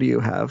 Dan, who do you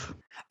have?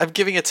 I'm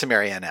giving it to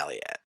Marianne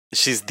Elliott.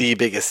 She's the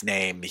biggest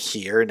name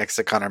here next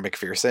to Connor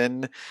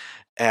McPherson.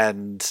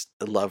 And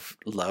love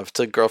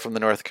to Girl from the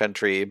North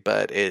Country,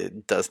 but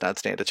it does not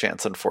stand a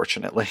chance,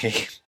 unfortunately.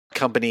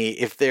 Company,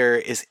 if there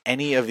is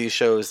any of these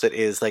shows that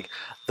is like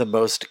the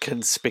most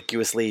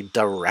conspicuously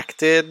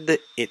directed,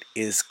 it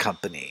is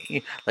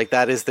Company. Like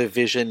that is the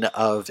vision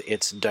of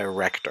its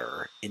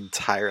director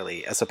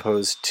entirely, as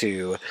opposed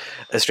to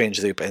A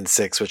Strange Loop and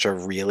Six, which are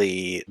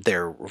really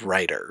their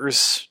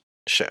writers'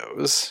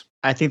 shows.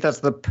 I think that's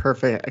the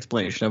perfect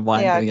explanation of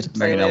why I'm giving it to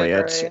Marianne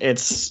Elliott.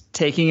 It's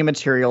taking a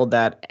material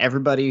that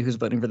everybody who's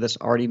voting for this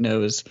already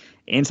knows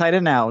inside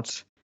and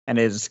out and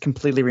is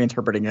completely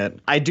reinterpreting it.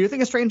 I do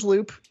think A Strange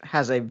Loop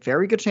has a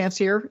very good chance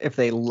here. If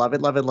they love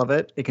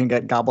it, it can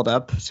get gobbled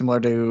up, similar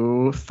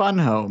to Fun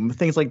Home,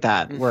 things like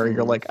that, where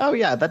you're like, oh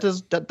yeah, that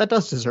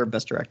does deserve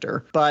Best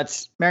Director.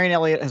 But Marianne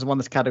Elliott has won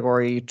this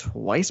category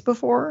twice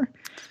before.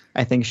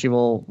 I think she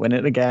will win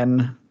it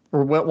again,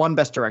 or one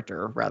Best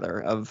Director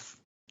rather, of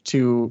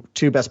two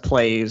Best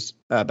Plays,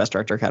 Best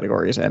Director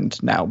categories,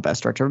 and now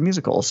Best Director of a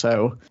Musical.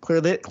 So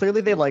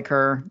clearly they like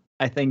her.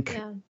 I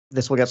think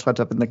this will get swept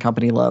up in the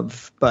Company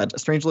love, but A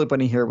Strange Loop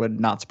winning here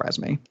would not surprise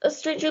me. A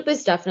Strange Loop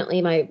is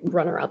definitely my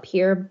runner-up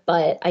here,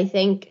 but I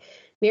think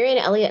Marianne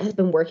Elliott has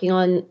been working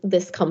on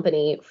this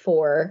Company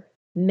for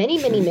many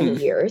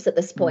years at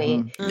this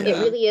point. Mm-hmm. It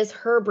really is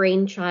her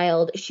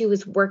brainchild. She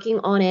was working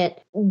on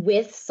it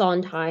with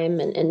Sondheim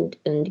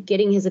and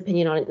getting his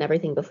opinion on it and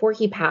everything before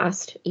he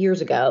passed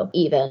years ago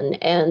even.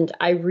 And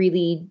I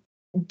really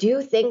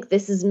do think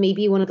this is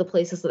maybe one of the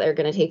places that they're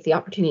going to take the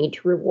opportunity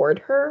to reward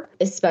her,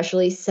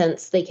 especially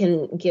since they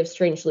can give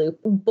Strange Loop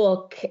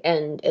book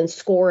and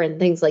score and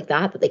things like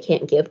that they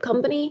can't give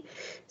Company.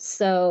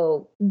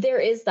 So there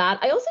is that.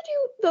 I also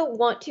do, though,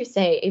 want to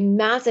say a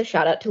massive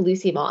shout out to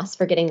Lucy Moss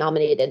for getting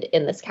nominated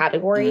in this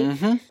category.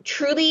 Mm-hmm.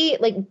 Truly,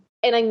 like,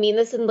 and I mean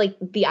this in like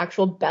the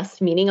actual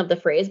best meaning of the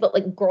phrase, but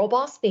like girl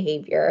boss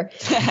behavior.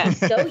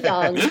 So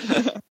young.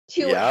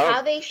 To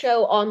have a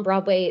show on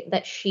Broadway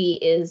that she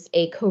is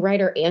a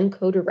co-writer and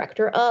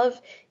co-director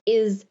of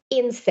is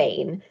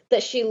insane.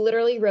 That she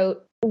literally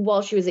wrote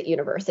while she was at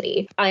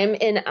university. I am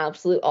in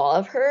absolute awe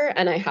of her,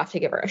 and I have to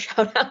give her a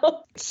shout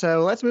out.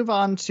 So let's move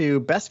on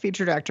to Best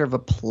Featured Actor of a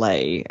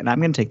Play, and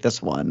I'm going to take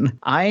this one.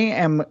 I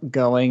am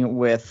going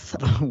with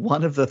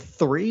one of the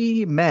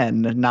 3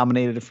 men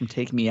nominated from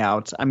Take Me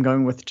Out. I'm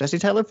going with Jesse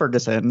Tyler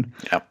Ferguson.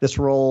 Yep. This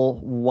role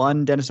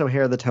won Dennis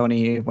O'Hare the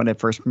Tony when it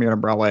first premiered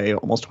on Broadway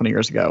almost 20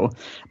 years ago.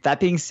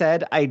 That being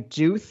said, I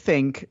do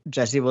think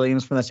Jesse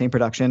Williams from the same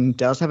production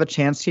does have a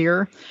chance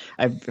here.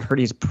 I've heard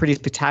he's pretty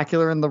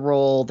spectacular in the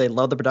role. They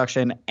love the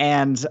production,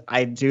 and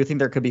I do think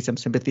there could be some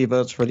sympathy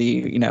votes for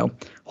the,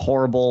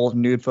 horrible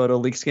nude photo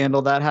leak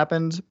scandal that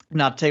happened.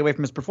 Not to take away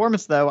from his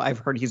performance, though, I've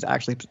heard he's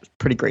actually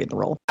pretty great in the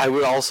role. I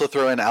would also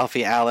throw in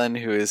Alfie Allen,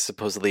 who is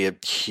supposedly a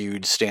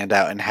huge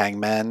standout in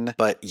Hangmen.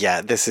 But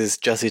yeah, this is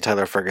Jesse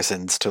Tyler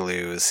Ferguson's to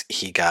lose.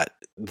 He got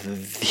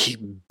the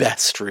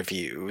best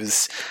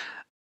reviews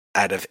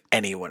out of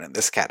anyone in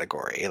this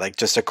category, like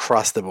just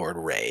across the board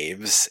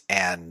raves,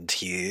 and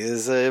he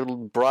is a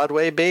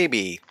Broadway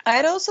baby.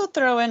 I'd also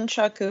throw in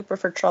Chuck Cooper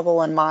for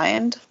Trouble in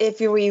Mind. If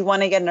we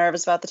want to get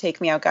nervous about the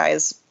Take Me Out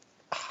guys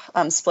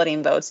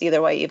splitting votes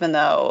either way, even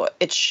though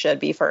it should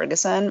be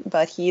Ferguson,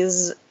 but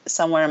he's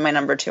somewhere in my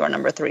number 2 or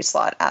number 3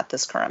 slot at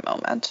this current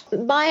moment.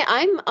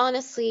 I'm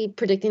honestly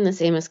predicting the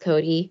same as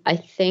Cody. I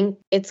think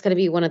it's going to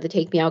be one of the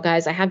Take Me Out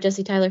guys. I have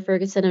Jesse Tyler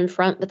Ferguson in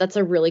front, but that's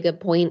a really good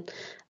point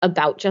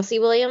about Jesse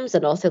Williams.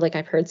 And also, like,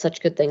 I've heard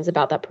such good things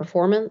about that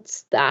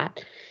performance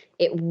that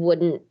it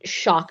wouldn't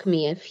shock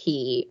me if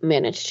he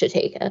managed to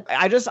take it.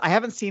 I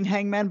haven't seen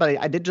Hangman, but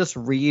I did just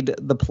read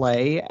the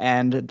play,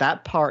 and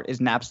that part is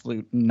an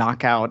absolute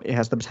knockout. It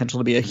has the potential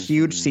to be a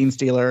huge scene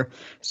stealer.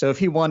 So if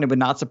he won, it would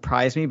not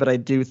surprise me, but I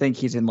do think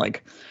he's in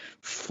like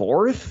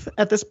 4th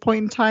at this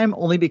point in time,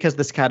 only because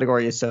this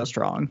category is so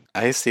strong.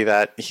 I see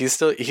that. He's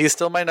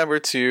still my number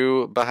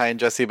 2 behind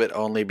Jesse, but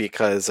only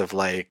because of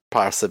like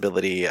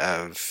possibility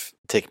of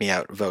Take Me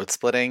Out vote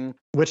splitting.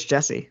 Which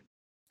Jesse?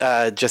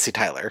 Jesse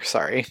Tyler,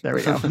 sorry. There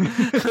we go.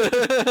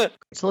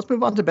 So let's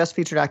move on to Best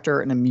Featured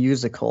Actor in a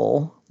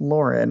Musical.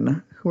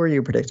 Lauren, who are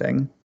you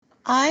predicting?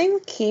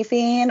 I'm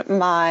keeping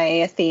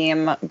my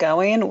theme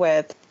going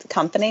with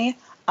Company.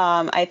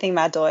 I think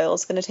Matt Doyle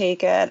is going to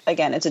take it.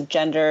 Again, it's a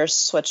gender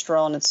switched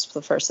role, and it's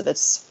the first of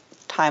its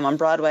time on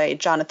Broadway.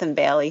 Jonathan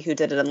Bailey, who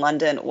did it in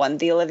London, won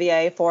the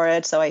Olivier for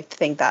it, so I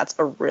think that's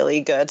a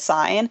really good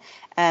sign.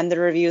 And the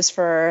reviews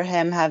for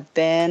him have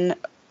been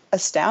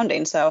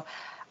astounding. So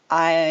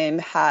I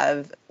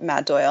have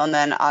Matt Doyle, and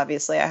then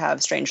obviously I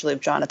have Strange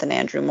Loop, Jonathan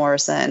Andrew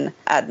Morrison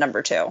at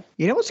number 2.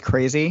 You know what's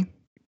crazy?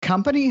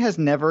 Company has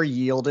never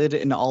yielded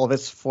in all of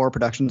its 4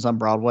 productions on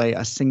Broadway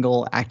a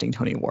single acting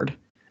Tony Award.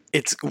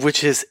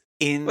 Which is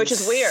insane. Which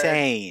is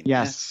weird.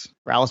 Yes.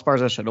 Alice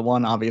Barza should have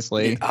won,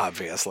 obviously.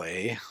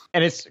 Obviously.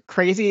 And it's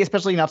crazy,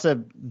 especially not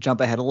to jump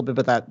ahead a little bit,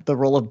 but that the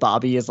role of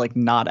Bobby is like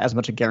not as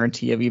much a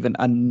guarantee of even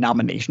a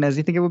nomination as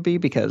you think it would be,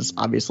 because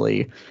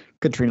obviously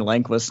Katrina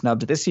Lenk was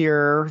snubbed this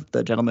year.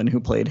 The gentleman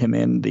who played him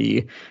in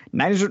the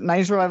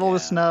 90s revival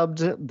was snubbed.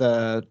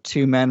 The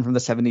 2 men from the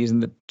 70s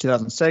and the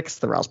 2006,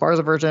 the Alice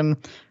Barza version,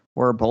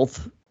 were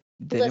both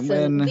didn't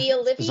win. The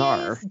Oliviers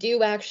Bizarre.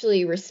 do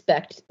actually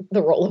respect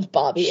the role of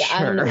Bobby. Sure.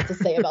 I don't know what to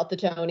say about the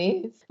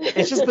Tonys.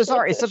 It's just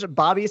bizarre.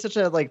 Bobby is such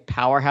a like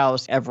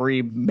powerhouse.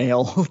 Every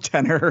male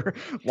tenor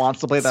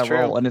wants to play that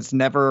role, and it's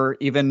never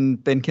even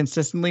been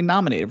consistently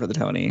nominated for the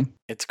Tony.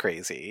 It's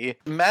crazy.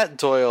 Matt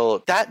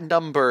Doyle, that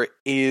number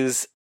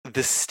is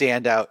the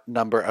standout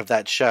number of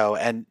that show.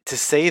 And to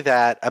say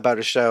that about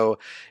a show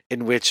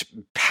in which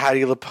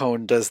Patti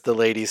LuPone does The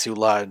Ladies Who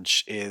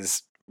Lunch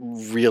is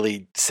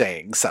really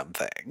saying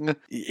something.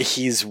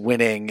 He's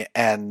winning,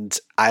 and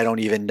I don't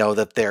even know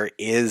that there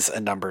is a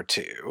number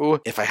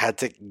 2. If I had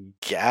to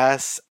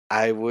guess,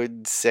 I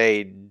would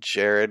say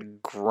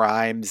Jared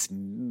Grimes,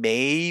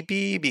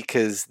 maybe,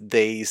 because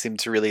they seem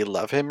to really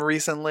love him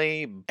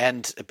recently.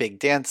 And a big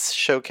dance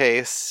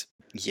showcase.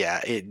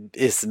 Yeah, it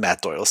is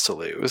Matt Doyle's to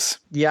lose.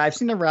 Yeah, I've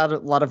seen a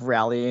lot of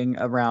rallying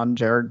around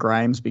Jared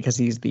Grimes because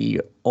he's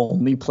the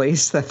only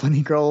place that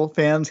Funny Girl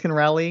fans can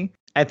rally.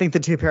 I think the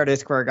 2 Paradise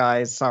Square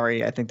guys,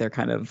 I think they're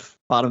kind of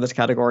bottom of this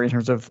category in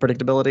terms of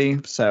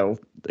predictability. So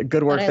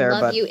good work there. I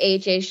love you,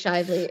 AJ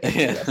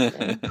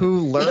Shively.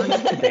 Who learned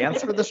to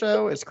dance for the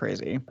show. It's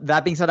crazy.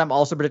 That being said, I'm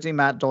also predicting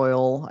Matt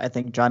Doyle. I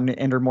think John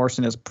Andrew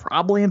Morrison is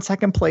probably in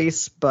second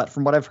place. But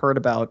from what I've heard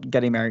about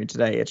Getting Married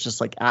Today, it's just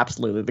like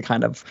absolutely the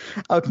kind of,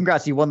 oh,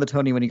 congrats, you won the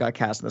Tony when you got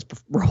cast in this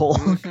role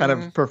kind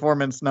of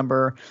performance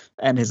number.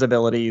 And his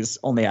abilities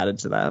only added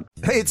to that.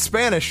 Hey, it's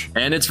Spanish.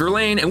 And it's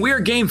Verlaine, and we are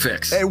Game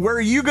Fix. Hey, where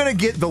are you going to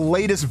get the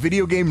latest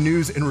video game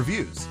news and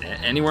reviews?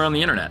 Anywhere on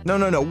the internet.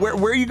 No. Where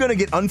are you going to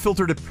get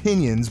unfiltered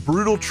opinions,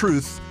 brutal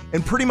truth,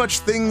 and pretty much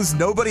things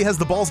nobody has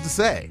the balls to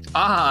say?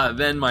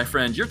 Then, my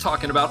friend, you're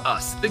talking about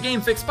us, the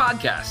Game Fix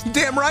podcast.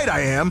 Damn right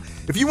I am.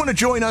 If you want to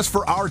join us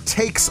for our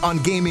takes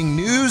on gaming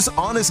news,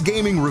 honest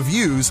gaming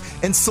reviews,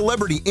 and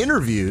celebrity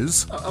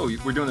interviews...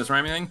 we're doing this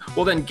rhyming thing?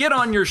 Well, then get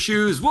on your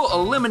shoes. We'll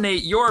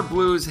eliminate your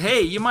blues.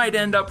 Hey, you might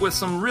end up with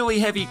some really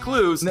heavy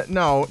clues.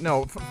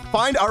 No.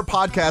 Find our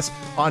podcast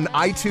on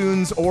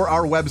iTunes or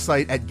our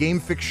website at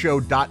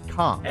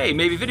GameFixShow.com. Hey,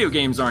 maybe video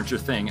games aren't your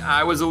thing.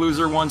 I was a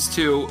loser once,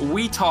 too.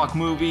 We talk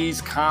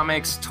movies,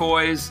 comics,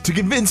 toys. To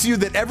convince you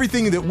that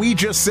everything that we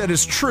just said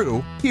is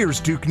true, here's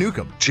Duke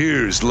Nukem.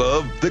 Cheers,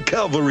 love. The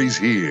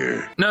cavalry's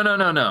here. No.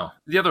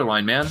 The other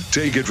line, man.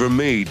 Take it from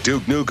me,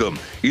 Duke Nukem.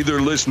 Either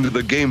listen to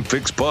the Game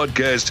Fix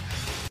podcast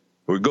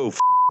or go f***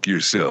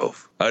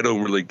 yourself. I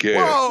don't really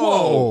care.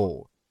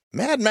 Whoa!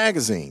 Mad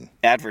Magazine.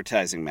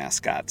 Advertising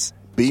mascots.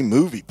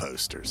 B-movie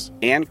posters.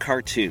 And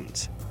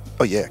cartoons.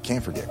 Oh yeah,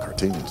 can't forget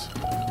cartoons.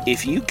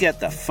 If you get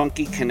the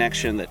funky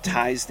connection that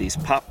ties these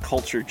pop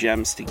culture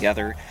gems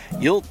together,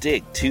 you'll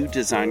dig Two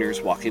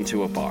Designers Walk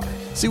Into a Bar.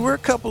 See, we're a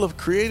couple of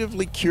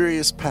creatively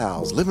curious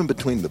pals living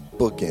between the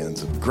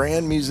bookends of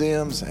grand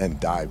museums and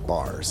dive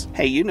bars.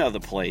 Hey, you know the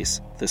place,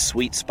 the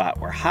sweet spot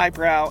where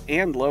highbrow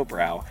and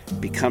lowbrow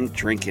become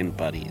drinking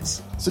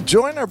buddies. So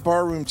join our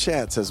barroom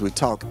chats as we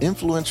talk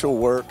influential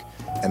work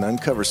and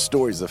uncover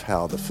stories of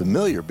how the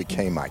familiar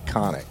became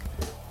iconic.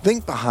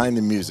 Think behind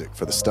the music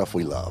for the stuff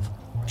we love.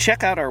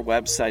 Check out our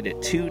website at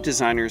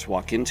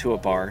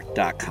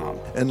twodesignerswalkintoabar.com.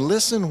 And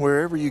listen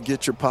wherever you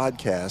get your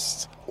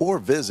podcasts or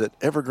visit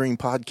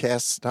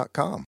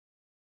evergreenpodcasts.com.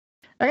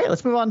 Okay,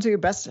 let's move on to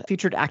Best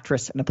Featured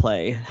Actress in a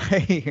Play.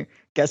 Hey,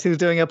 guess who's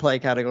doing a play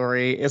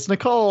category? It's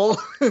Nicole.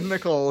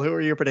 Nicole, who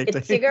are you predicting?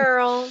 It's your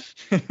girl.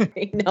 No,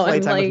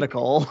 Playtime with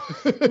Nicole.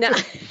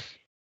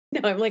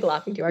 No, I'm like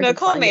laughing too hard.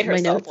 Nicole made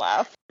herself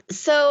laugh.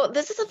 So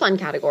this is a fun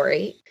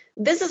category.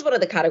 This is one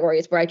of the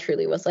categories where I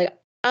truly was like,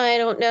 I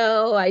don't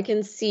know. I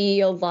can see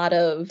a lot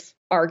of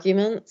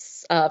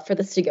arguments for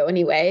this to go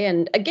anyway.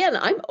 And again,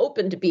 I'm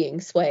open to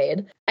being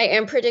swayed. I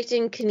am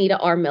predicting Kenita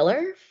R.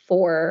 Miller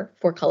for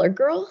Colored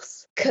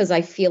Girls because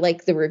I feel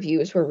like the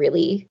reviews were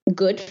really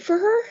good for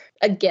her.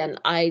 Again,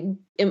 I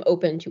am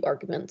open to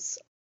arguments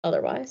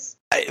otherwise.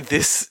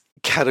 This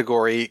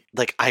category,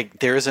 like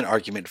there's an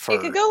argument for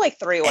it could go like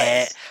three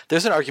ways.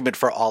 There's an argument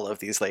for all of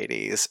these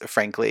ladies,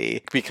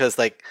 frankly, because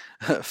like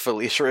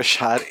Phylicia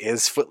Rashad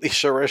is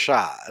Phylicia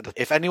Rashad.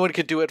 If anyone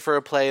could do it for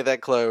a play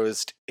that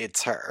closed,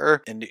 it's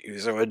her. And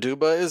Uzo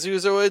Aduba is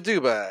Uzo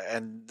Aduba,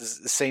 and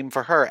same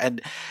for her.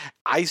 And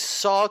I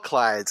saw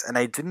Clyde's and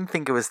I didn't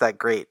think it was that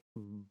great,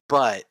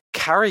 but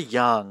Cara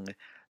Young,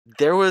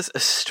 there was a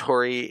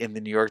story in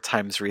the New York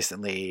Times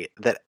recently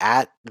that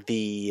at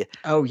the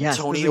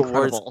Tony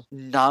Awards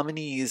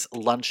nominees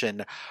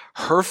luncheon,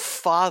 her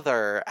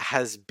father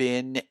has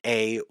been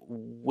a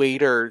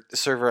waiter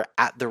server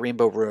at the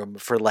Rainbow Room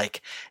for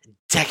like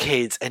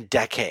decades and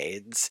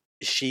decades.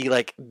 She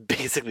like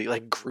basically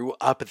like grew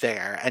up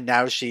there, and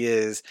now she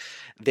is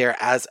there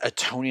as a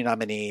Tony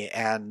nominee.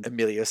 And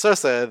Emilio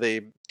Sosa,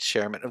 the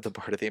chairman of the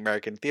board of the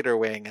American Theater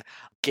Wing,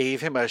 gave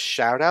him a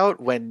shout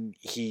out when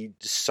he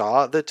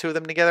saw the two of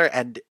them together,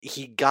 and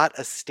he got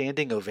a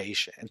standing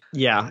ovation.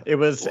 Yeah, it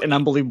was an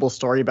unbelievable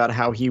story about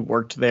how he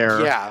worked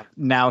there. Yeah.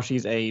 Now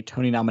she's a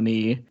Tony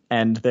nominee,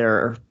 and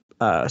they're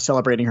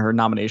celebrating her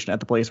nomination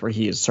at the place where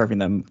he is serving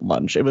them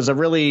lunch. It was a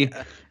really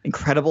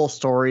incredible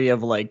story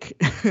of like,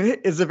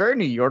 it's a very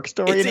New York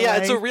story.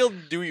 It's a real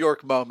New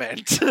York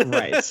moment.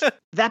 Right.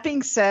 That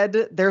being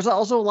said, there's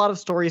also a lot of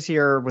stories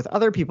here with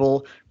other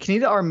people.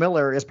 Kenita R.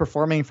 Miller is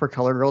performing for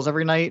Color Girls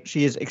every night.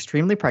 She is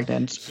extremely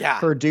pregnant. Yeah.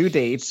 Her due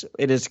date,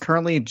 it is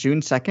currently June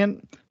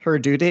 2nd. Her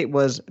due date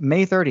was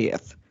May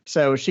 30th.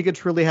 So she could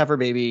truly have her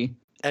baby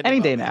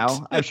any day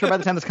now. I'm sure by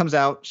the time this comes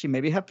out, she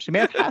may have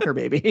had her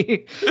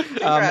baby.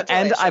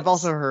 And I've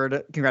also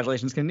heard,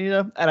 congratulations,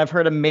 Kenita, and I've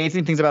heard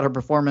amazing things about her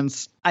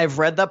performance. I've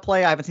read that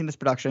play. I haven't seen this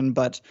production,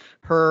 but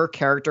her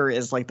character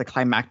is like the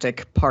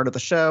climactic part of the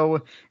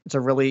show. It's a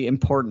really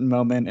important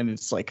moment, and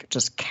it's like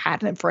just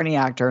catnip for any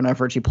actor, and I've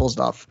heard she pulls it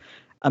off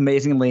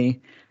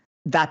amazingly.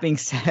 That being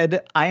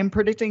said, I am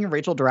predicting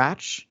Rachel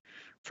Dratch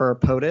for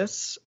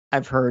POTUS.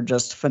 I've heard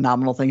just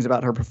phenomenal things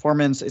about her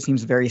performance. It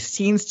seems very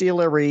scene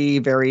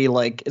stealery, very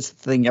like it's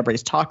the thing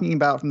everybody's talking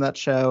about from that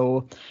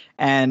show.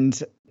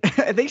 And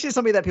I think she's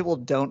somebody that people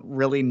don't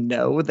really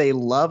know they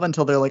love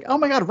until they're like, oh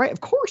my God, right,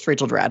 of course,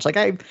 Rachel Dratch. Like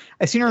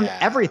I've seen her in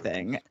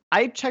everything.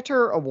 I checked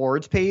her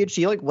awards page.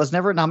 She like was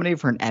never nominated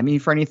for an Emmy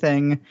for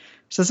anything.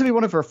 So this would be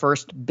one of her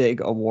first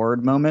big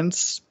award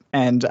moments.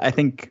 And I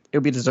think it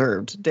would be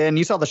deserved. Dan,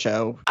 you saw the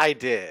show. I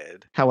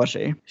did. How was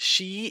she?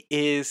 She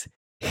is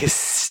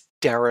hysterical.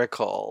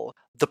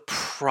 The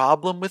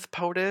problem with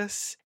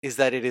POTUS is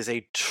that it is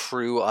a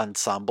true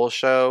ensemble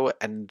show,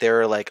 and there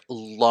are like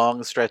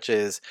long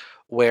stretches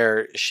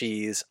where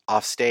she's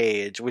off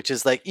stage, which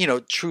is like, you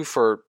know, true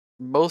for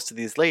most of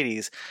these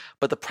ladies.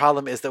 But the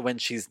problem is that when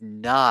she's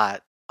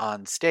not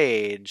on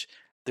stage,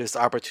 there's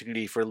the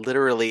opportunity for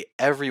literally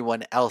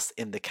everyone else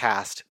in the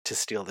cast to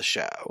steal the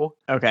show.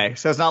 Okay,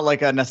 so it's not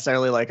like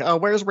necessarily like, oh,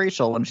 where's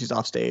Rachel when she's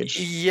off stage?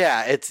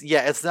 Yeah,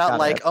 it's not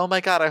like, oh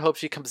my God, I hope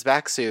she comes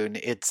back soon.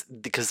 It's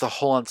because the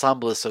whole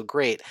ensemble is so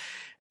great.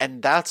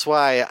 And that's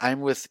why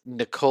I'm with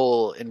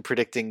Nicole in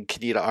predicting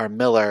Kenita R.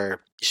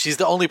 Miller. She's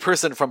the only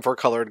person from For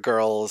Colored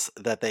Girls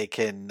that they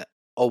can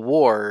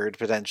award,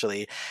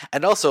 potentially.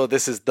 And also,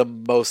 this is the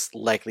most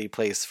likely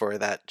place for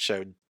that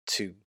show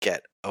to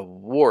get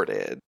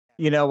awarded.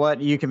 You know what?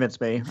 You convinced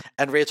me.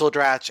 And Rachel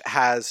Dratch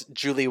has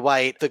Julie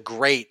White, the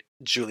great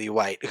Julie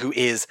White, who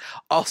is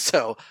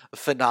also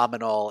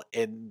phenomenal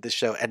in the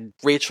show. And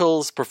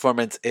Rachel's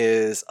performance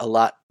is a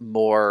lot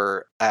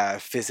more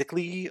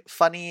physically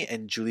funny,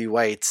 and Julie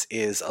White's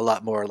is a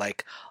lot more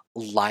like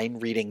line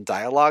reading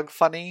dialogue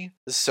funny.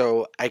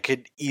 So I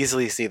could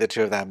easily see the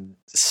two of them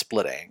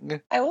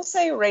splitting. I will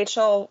say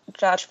Rachel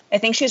Dratch, I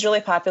think she's really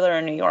popular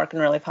in New York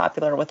and really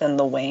popular within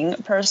the wing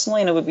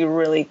personally, and it would be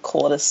really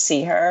cool to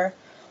see her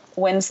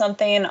win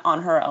something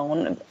on her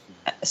own.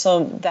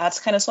 So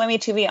that's kind of swaying me.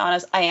 To be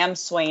honest, I am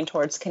swaying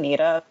towards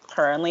Kenita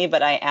currently,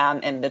 but I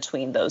am in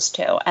between those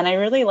two. And I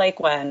really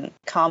like when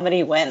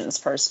comedy wins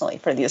personally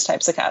for these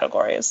types of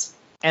categories.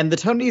 And the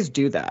Tonys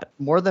do that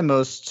more than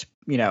most,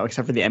 you know,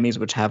 except for the Emmys,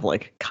 which have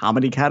like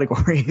comedy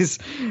categories.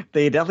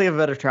 They definitely have a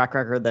better track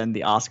record than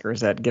the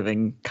Oscars at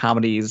giving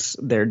comedies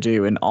their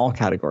due in all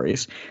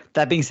categories.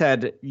 That being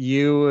said,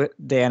 you,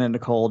 Dan, and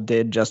Nicole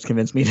did just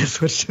convince me to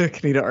switch to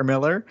Kenita R.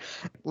 Miller.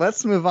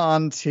 Let's move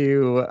on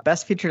to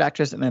Best Featured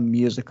Actress in a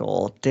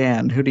Musical.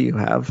 Dan, who do you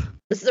have?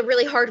 This is a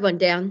really hard one,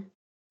 Dan.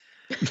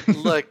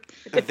 Look,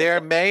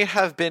 there may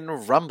have been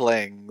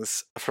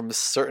rumblings from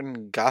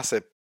certain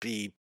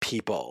gossipy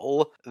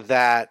people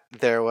that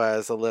there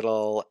was a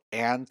little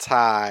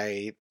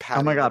anti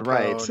Patti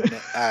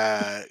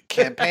LuPone,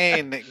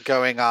 campaign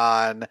going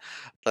on.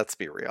 Let's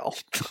be real.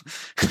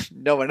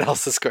 No one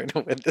else is going to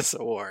win this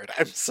award.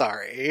 I'm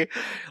sorry.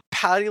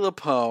 Patti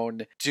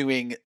LuPone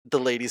doing The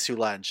Ladies Who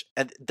Lunch,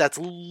 and that's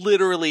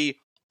literally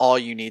all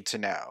you need to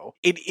know.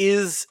 It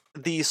is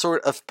the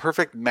sort of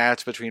perfect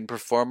match between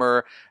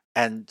performer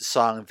and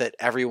song that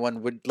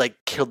everyone would like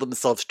kill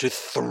themselves to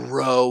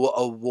throw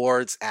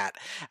awards at.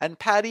 And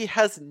Patty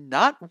has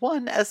not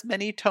won as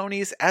many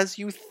Tonys as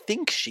you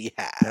think she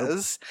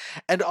has.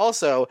 Nope. And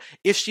also,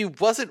 if she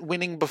wasn't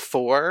winning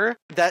before,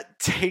 that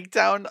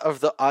takedown of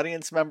the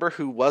audience member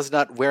who was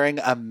not wearing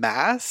a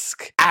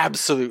mask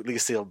absolutely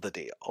sealed the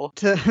deal.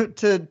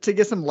 To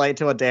get some light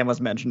to what Dan was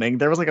mentioning,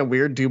 there was like a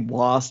weird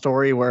Dubois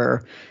story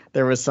where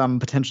there was some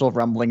potential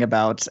rumbling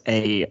about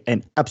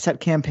an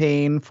upset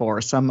campaign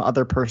for some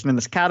other person in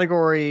this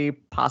category,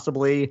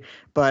 possibly,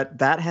 but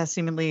that has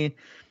seemingly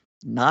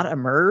not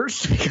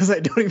emerged because I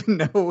don't even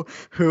know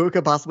who it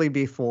could possibly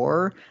be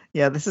for.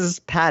 Yeah, this is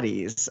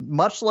Patty's.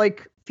 Much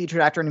like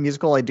featured actor in a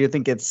musical, I do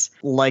think it's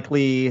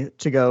likely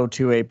to go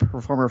to a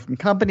performer from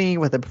Company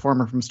with a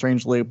performer from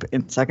Strange Loop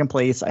in second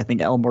place. I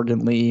think Elle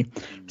Morgan Lee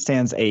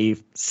stands a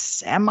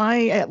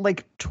at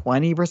like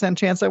 20%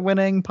 chance at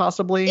winning,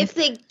 possibly. If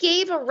they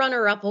gave a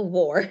runner-up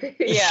award.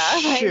 Yeah.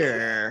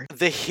 Sure.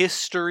 The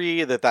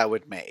history that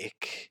would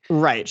make.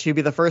 Right. She'd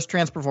be the first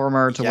trans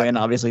performer to win.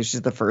 Obviously,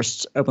 she's the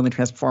first openly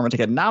trans performer to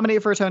get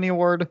nominated for a Tony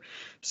Award.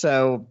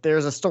 So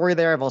there's a story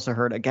there. I've also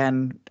heard,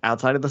 again,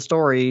 outside of the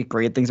story,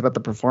 great things about the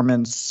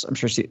performance. I'm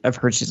sure I've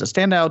heard she's a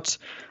standout.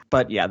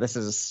 But yeah,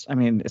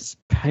 it's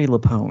Patti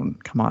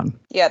LuPone. Come on.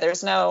 Yeah,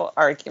 there's no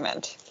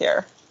argument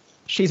here.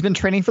 She's been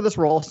training for this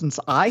role since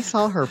I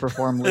saw her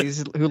perform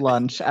Ladies Who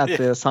Lunch at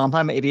the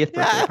Sondheim 80th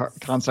birthday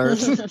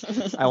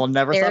concert. I will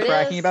never stop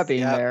bragging about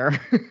being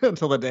there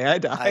until the day I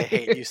die. I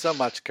hate you so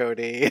much,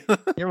 Cody.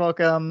 You're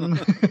welcome.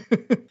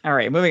 All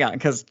right, moving on,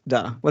 because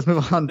let's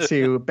move on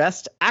to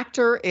Best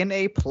Actor in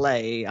a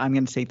Play. I'm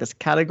going to take this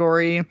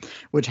category,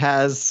 which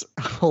has,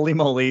 holy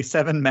moly,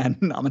 7 men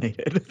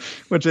nominated,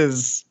 which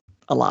is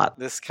a lot.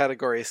 This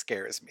category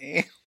scares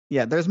me.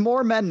 Yeah, there's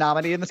more men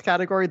nominated in this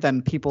category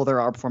than people there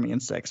are performing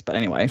in 6. But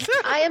anyway.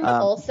 I am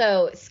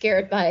also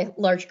scared by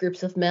large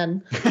groups of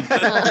men.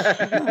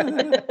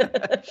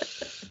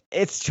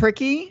 It's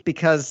tricky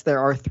because there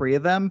are 3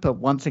 of them. But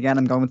once again,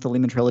 I'm going with the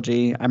Lehman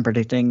trilogy. I'm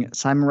predicting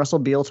Simon Russell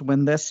Beale to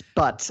win this.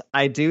 But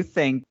I do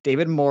think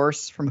David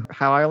Morse from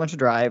How I Learned to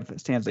Drive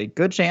stands a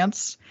good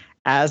chance,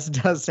 as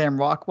does Sam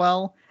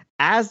Rockwell.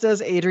 As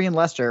does Adrian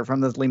Lester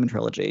from the Lehman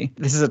trilogy.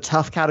 This is a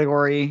tough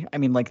category. I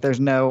mean, there's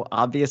no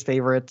obvious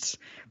favorites.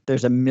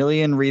 There's a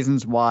million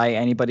reasons why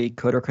anybody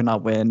could or could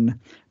not win.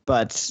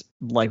 But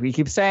like we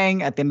keep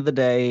saying, at the end of the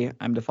day,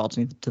 I'm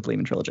defaulting to the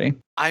Lehman trilogy.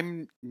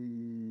 I'm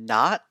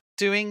not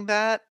doing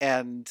that.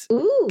 And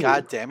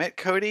God damn it,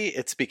 Cody,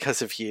 it's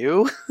because of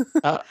you.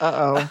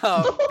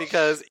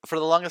 Because for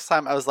the longest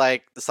time, I was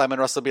like, Simon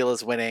Russell Beale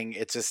is winning.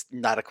 It's just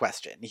not a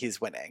question. He's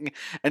winning.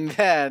 And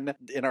then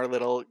in our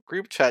little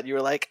group chat, you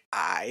were like,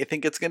 I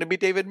think it's going to be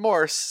David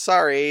Morse.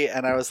 Sorry.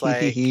 And I was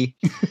like,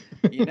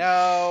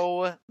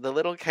 the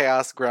little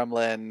chaos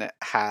gremlin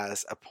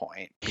has a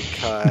point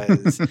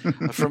because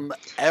from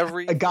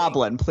every a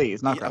goblin,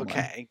 please, not gremlin.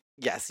 Okay.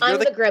 Yes, I'm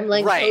the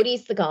gremlin. Right.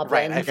 Cody's the goblin.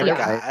 Right, I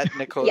forgot.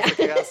 Nicole's the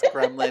chaos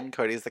gremlin.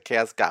 Cody's the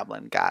chaos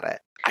goblin. Got it.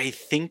 I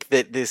think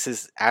that this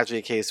is actually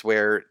a case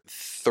where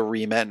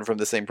 3 men from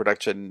the same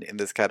production in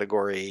this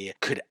category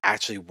could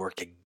actually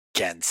work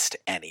against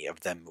any of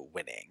them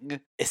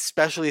winning,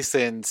 especially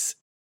since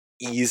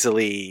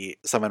easily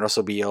Simon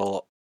Russell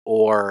Beale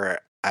or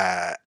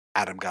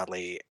Adam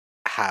Godley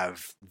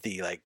have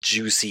the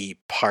juicy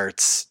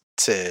parts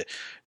to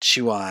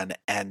chew on.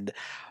 And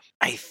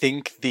I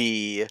think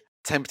the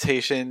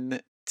temptation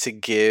to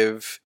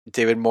give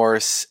David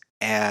Morse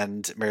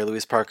and Mary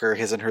Louise Parker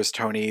his and hers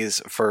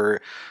Tonys for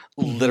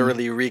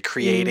literally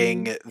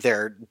recreating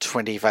their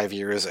 25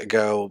 years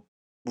ago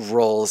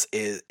roles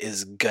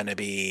is gonna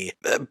be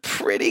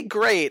pretty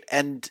great.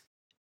 And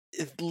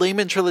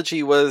Lehman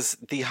Trilogy was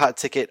the hot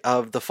ticket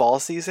of the fall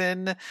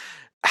season.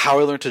 How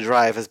I Learned to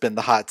Drive has been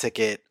the hot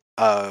ticket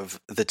of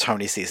the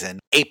Tony season.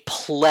 A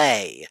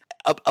play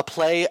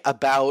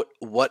about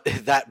what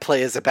that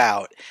play is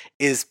about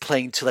is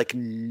playing to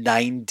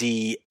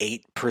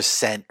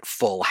 98%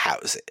 full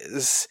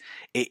houses.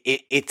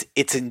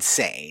 It's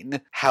insane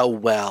how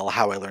well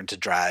How I Learned to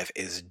Drive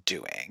is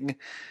doing.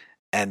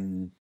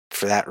 And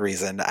for that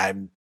reason, I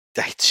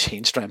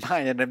changed my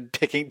mind and I'm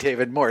picking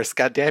David Morse.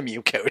 God damn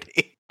you,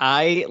 Cody.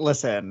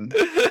 Listen.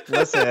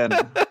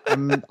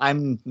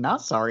 I'm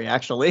not sorry,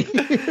 actually.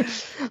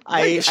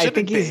 I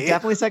think he's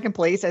definitely second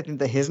place. I think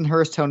the his and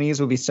hers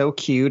Tonys would be so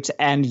cute.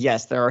 And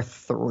yes, there are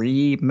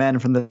 3 men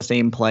from the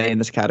same play in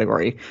this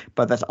category.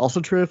 But that's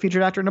also true of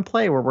featured actor in a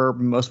play where we're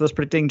most of us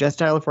predicting Jesse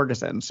Tyler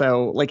Ferguson.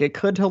 So it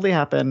could totally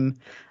happen.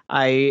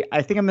 I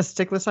think I'm going to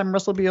stick with Simon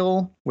Russell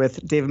Beale.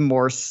 With David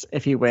Morse,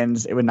 if he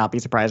wins, it would not be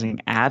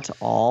surprising at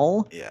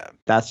all. Yeah.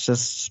 That's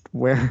just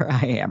where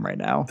I am right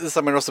now.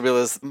 Simon Russell Beale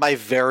is my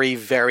very,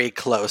 very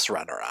close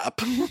runner-up.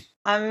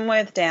 I'm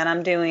with Dan.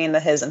 I'm doing the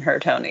his and her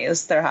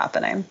Tonys. They're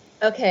happening.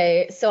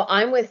 Okay, so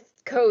I'm with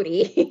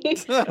Cody.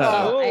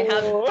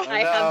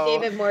 I have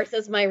David Morse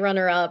as my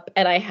runner-up,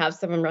 and I have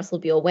Simon Russell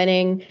Beale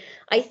winning.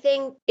 I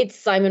think it's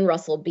Simon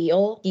Russell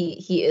Beale.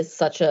 He is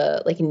such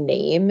a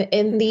name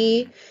in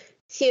the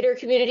theater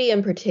community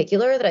in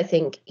particular that I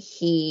think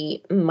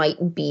he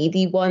might be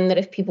the one that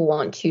if people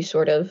want to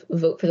sort of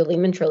vote for the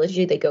Lehman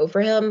trilogy, they go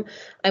for him.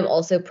 I'm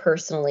also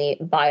personally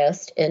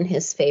biased in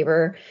his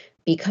favor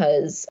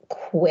because,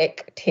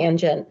 quick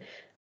tangent,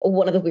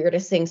 one of the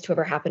weirdest things to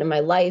ever happen in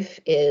my life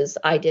is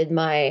I did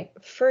my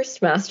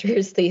first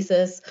master's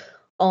thesis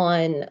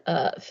on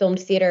filmed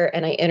theater,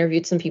 and I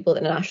interviewed some people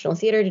at the National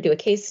Theater to do a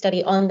case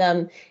study on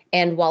them.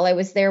 And while I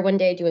was there one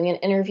day doing an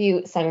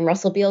interview, Simon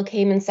Russell Beale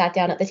came and sat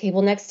down at the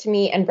table next to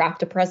me and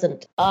wrapped a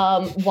present.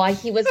 Why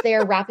he was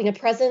there wrapping a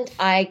present,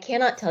 I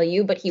cannot tell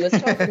you, but he was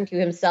talking to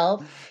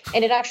himself,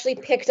 and it actually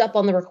picked up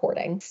on the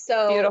recording.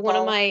 So Beautiful. One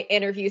of my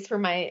interviews for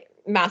my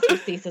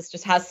master's thesis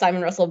just has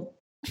Simon Russell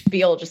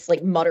Beale just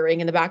like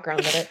muttering in the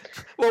background at it.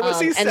 What was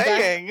he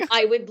saying?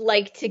 I would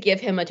like to give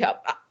him a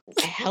top.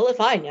 Hell if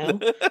I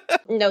know.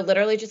 No,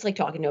 literally just like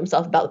talking to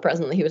himself about the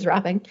present that he was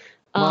wrapping.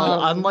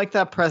 Well, unlike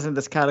that present,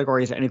 this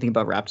category is anything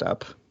but wrapped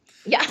up.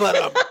 Yeah.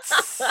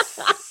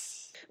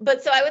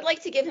 But so I would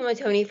like to give him a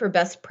Tony for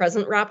best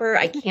present wrapper.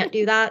 I can't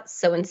do that.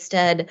 So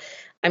instead,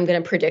 I'm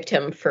going to predict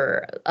him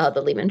for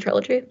the Lehman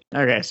trilogy.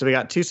 Okay, so we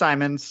got 2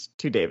 Simons,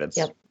 2 Davids.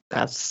 Yep.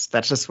 That's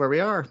just where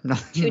we are.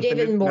 2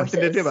 David Morses.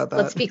 Nothing to do about that.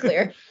 Let's be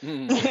clear.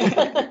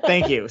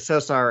 Thank you. So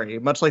sorry.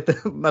 Much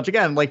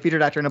again, like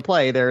featured actor in a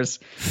play, there's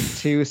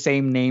 2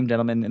 same named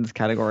gentlemen in this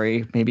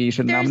category. Maybe you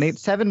should nominate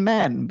 7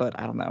 men, but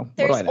I don't know.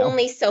 There's what do I know?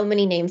 only so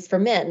many names for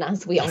men,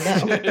 as we all know.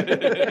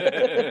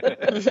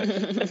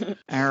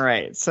 All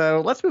right.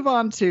 So let's move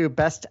on to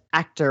best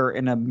actor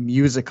in a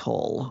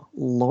musical.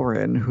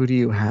 Lauren, who do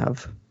you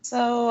have?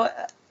 So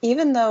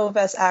even though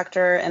Best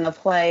Actor in a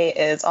play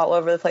is all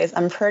over the place,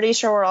 I'm pretty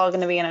sure we're all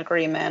going to be in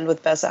agreement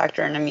with Best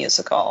Actor in a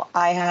musical.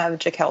 I have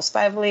Jaquel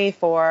Spively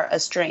for A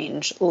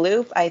Strange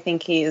Loop. I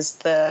think he's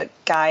the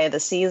guy of the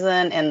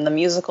season and the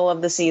musical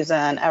of the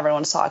season.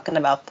 Everyone's talking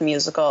about the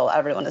musical.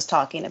 Everyone is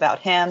talking about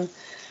him.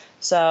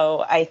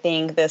 So I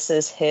think this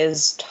is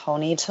his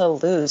Tony to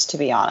lose, to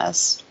be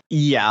honest.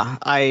 Yeah,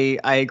 I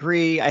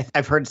agree.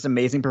 I've heard it's an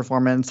amazing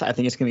performance. I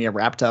think it's going to get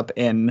wrapped up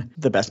in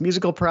the Best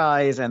Musical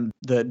Prize and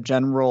the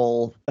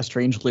general A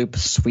Strange Loop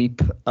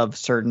sweep of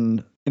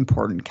certain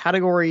important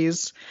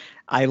categories.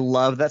 I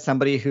love that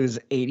somebody who's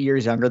 8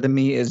 years younger than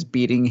me is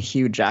beating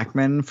Hugh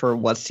Jackman for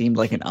what seemed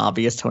like an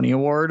obvious Tony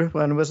Award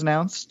when it was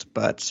announced,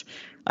 but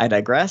I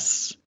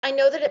digress. I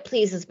know that it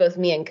pleases both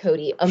me and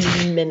Cody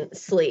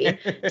immensely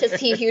to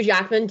see Hugh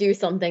Jackman do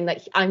something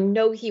that I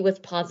know he was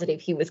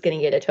positive he was going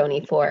to get a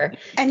Tony for.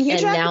 And Hugh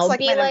Jackman's like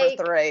my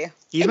number 3.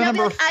 He's my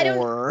number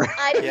 4.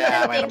 I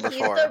don't think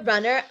he's the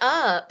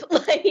runner-up.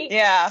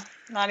 Yeah,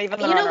 not even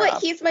the runner-up. You know what?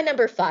 He's my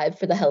number 5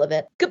 for the hell of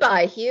it.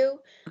 Goodbye,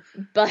 Hugh.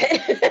 But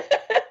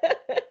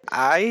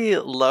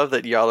I love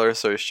that y'all are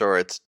so sure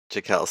it's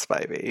Jaquel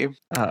Spivey.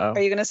 Uh-oh.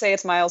 Are you going to say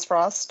it's Miles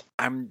Frost?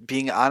 I'm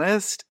being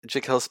honest.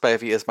 Jaquel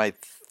Spivey is my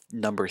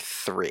number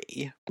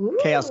 3. Ooh,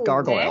 Chaos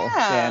Gargoyle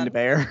and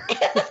Bear.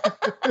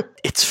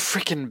 It's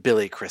freaking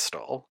Billy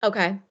Crystal.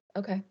 Okay.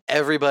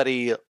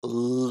 Everybody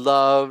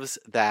loves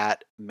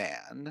that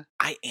man.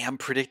 I am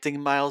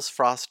predicting Miles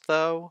Frost,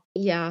 though.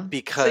 Yeah.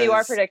 Because so you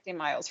are predicting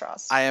Miles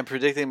Frost. I am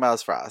predicting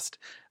Miles Frost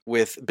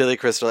with Billy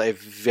Crystal, a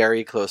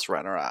very close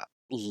runner-up.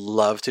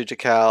 Love to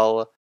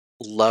Jaquel.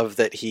 Love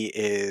that he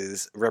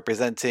is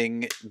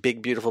representing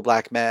big, beautiful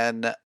black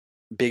men,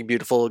 big,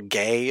 beautiful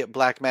gay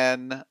black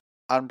men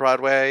on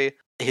Broadway.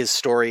 His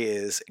story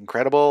is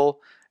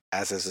incredible,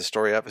 as is the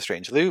story of A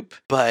Strange Loop.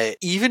 But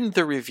even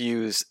the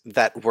reviews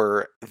that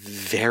were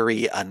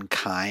very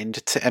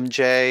unkind to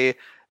MJ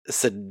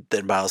said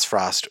that Miles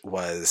Frost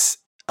was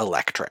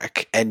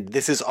electric. And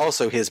this is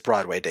also his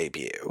Broadway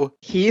debut.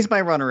 He's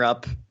my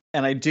runner-up.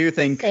 And I do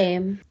think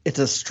it's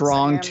a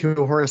strong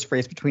 2-horse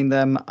race between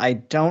them. I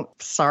don't,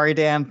 sorry,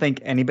 Dan, think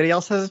anybody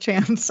else has a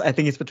chance. I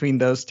think it's between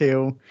those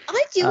 2.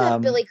 I do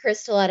have Billy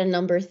Crystal at a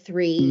number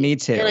 3. Me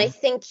too. And I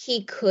think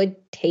he could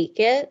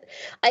take it.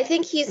 I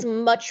think he's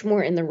much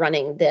more in the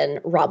running than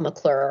Rob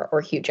McClure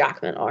or Hugh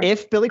Jackman are.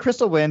 If Billy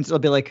Crystal wins, it'll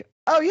be like,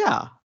 oh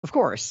yeah, of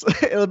course.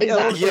 It'll feel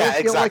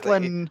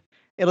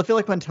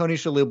like when Tony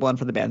Shalhoub won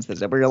for The Band's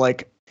Visit, where you're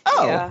like,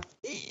 oh,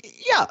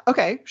 yeah,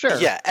 okay, sure.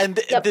 Yeah, and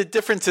the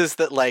difference is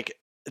that, like,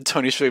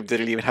 Tony Shalhoub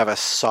didn't even have a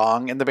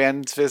song in The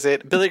Band's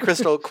Visit. Billy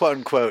Crystal, quote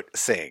unquote,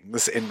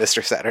 sings in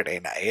Mr. Saturday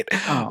Night,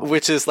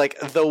 which is, like,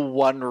 the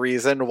one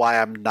reason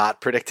why I'm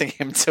not predicting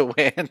him to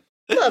win.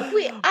 Look,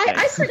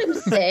 I've heard him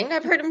sing.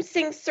 I've heard him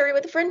sing Surrey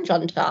with a Fringe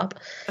on Top.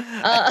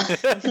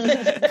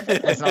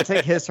 Listen, I'll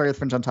take his Surrey with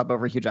Fringe on Top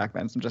over Hugh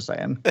Jackman's. I'm just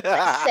saying.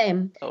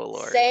 Same. Oh,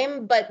 Lord.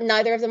 Same, but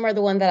neither of them are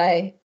the one that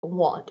I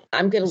want.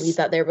 I'm going to leave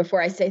that there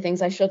before I say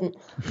things I shouldn't.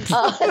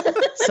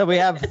 So we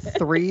have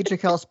 3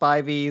 Jaquel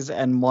Spiveys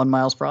and 1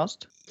 Miles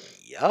Frost?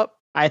 Yep.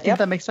 I think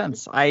that makes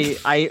sense.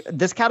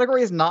 This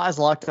category is not as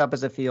locked up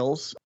as it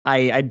feels.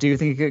 I do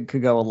think it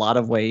could go a lot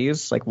of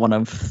ways, like one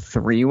of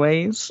 3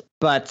 ways,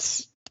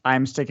 but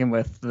I'm sticking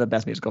with the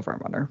Best Musical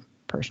Frontrunner,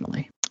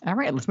 personally. All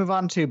right, let's move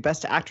on to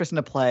Best Actress in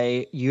a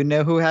Play. You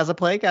know who has a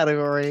play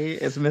category.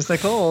 It's Miss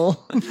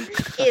Nicole.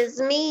 Is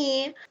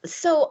me.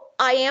 So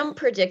I am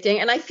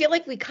predicting, and I feel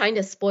like we kind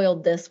of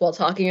spoiled this while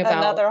talking about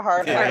another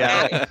hard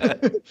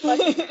one.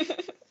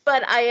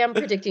 But I am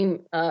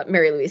predicting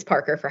Mary Louise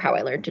Parker for How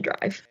I Learned to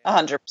Drive.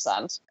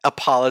 100%.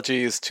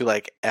 Apologies to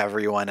like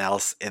everyone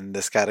else in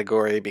this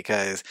category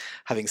because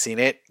having seen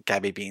it,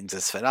 Gabby Beans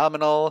is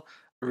phenomenal.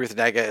 Ruth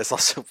Negga is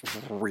also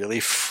really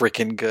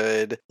freaking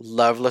good.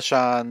 Love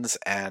LaShawne's,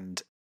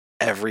 and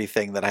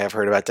everything that I have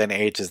heard about Dana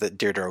H is that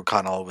Deirdre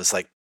O'Connell was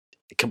like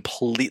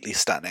completely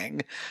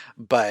stunning.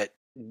 But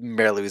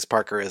Mary Louise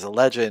Parker is a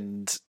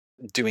legend,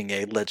 doing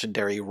a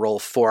legendary role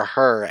for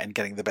her and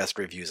getting the best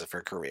reviews of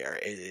her career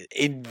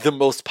in the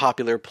most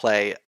popular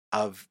play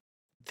of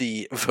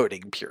the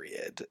voting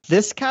period.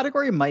 This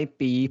category might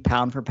be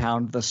pound for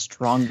pound the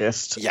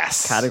strongest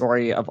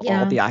category of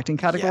all the acting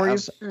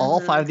categories. Yeah. All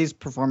 5 of these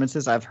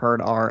performances I've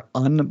heard are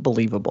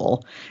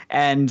unbelievable.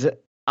 And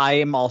I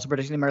am also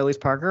predicting Mary Louise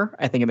Parker.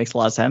 I think it makes a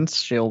lot of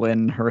sense. She'll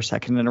win her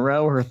 2nd in a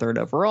row, her 3rd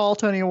overall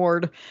Tony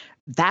Award.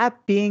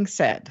 That being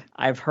said,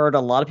 I've heard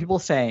a lot of people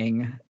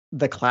saying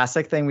the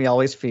classic thing we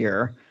always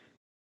fear,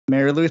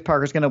 Mary Louise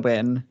Parker's going to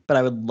win, but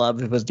I would love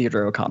if it was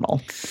Deirdre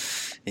O'Connell.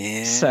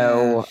 Yeah.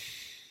 So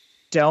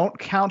don't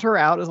count her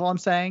out is all I'm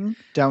saying.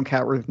 Don't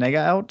count Ruth Negga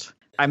out.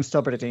 I'm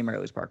still predicting Mary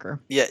Louise Parker.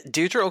 Yeah,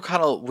 Deirdre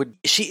O'Connell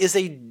she is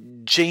a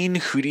Jane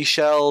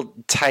Hoodyshell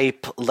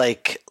type,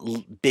 like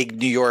big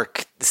New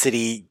York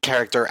City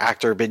character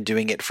actor, been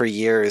doing it for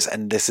years,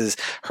 and this is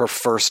her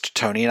first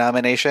Tony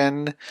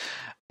nomination.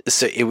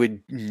 So it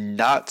would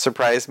not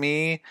surprise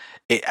me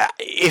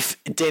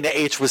if Dana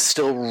H was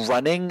still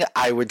running.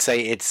 I would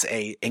say it's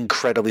a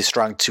incredibly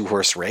strong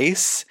 2-horse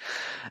race,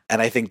 and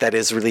I think that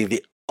is really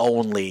the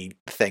only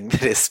thing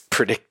that is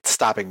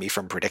stopping me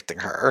from predicting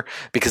her,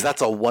 because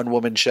that's a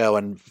one-woman show,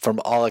 and from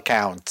all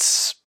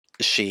accounts,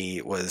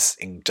 she was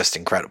just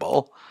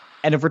incredible.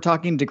 And if we're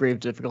talking degree of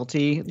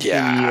difficulty,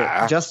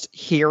 just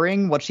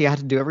hearing what she had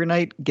to do every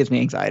night gives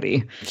me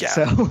anxiety. Yeah.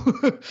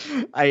 So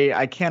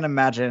I can't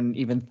imagine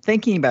even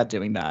thinking about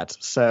doing that.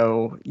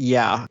 So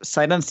yeah,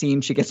 sight unseen,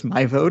 she gets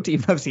my vote,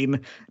 even though I've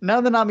seen none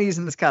of the nominees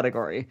in this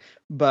category.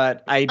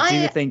 But I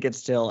do think it's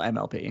still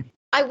MLP.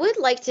 I would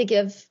like to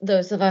give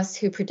those of us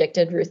who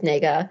predicted Ruth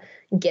Negga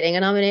getting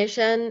a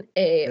nomination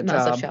a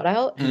massive shout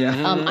out. Yeah.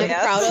 I'm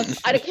proud of,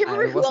 I can't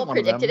remember who all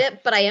predicted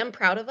it, but I am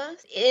proud of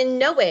us in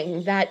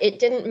knowing that it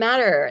didn't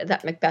matter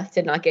that Macbeth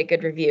did not get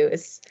good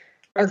reviews.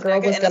 Our girl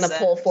was going to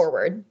pull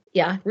forward.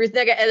 Yeah. Ruth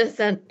Negga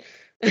innocent.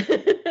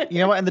 You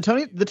know what? And the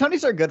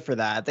Tonys are good for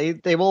that.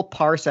 They will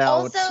parse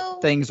out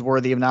things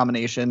worthy of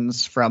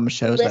nominations from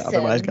shows that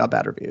otherwise got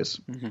bad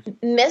reviews.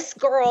 Miss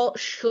Girl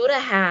should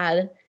have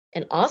had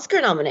an Oscar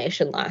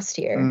nomination last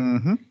year.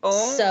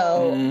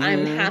 So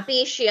I'm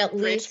happy she at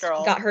least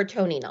got her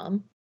Tony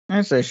nom.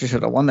 I say she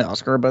should have won the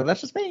Oscar, but that's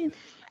just me.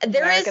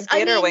 American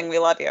Theater Wing, we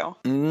love you.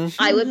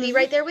 I would be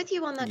right there with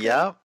you on that.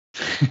 Yeah.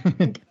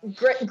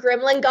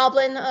 Gremlin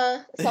Goblin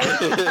song.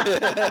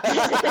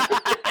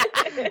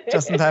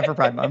 Just in time for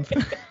Pride Month.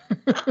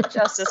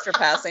 Justice for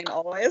passing,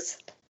 always.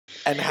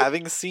 And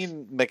having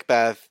seen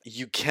Macbeth,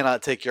 you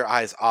cannot take your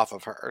eyes off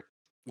of her.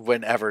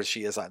 Whenever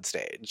she is on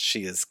stage,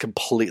 she is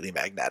completely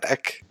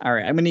magnetic. All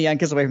right, I'm going to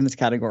yank us away from this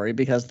category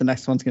because the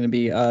next one's going to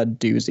be a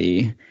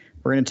doozy.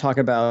 We're going to talk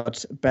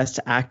about Best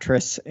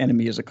Actress in a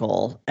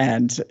Musical.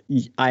 And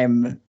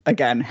I'm,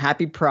 again,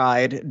 happy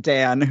Pride.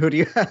 Dan, who do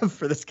you have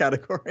for this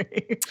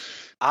category?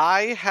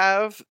 I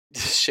have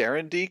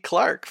Sharon D.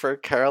 Clarke for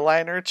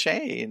Caroline or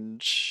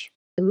Change.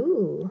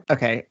 Ooh.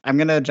 Okay, I'm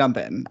going to jump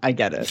in. I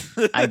get it.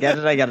 I get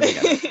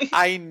it.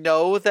 I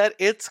know that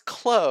it's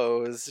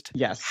closed.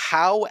 Yes.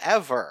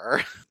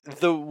 However,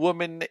 the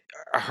woman,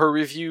 her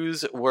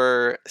reviews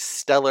were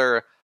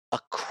stellar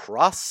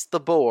across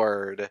the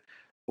board,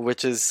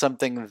 which is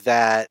something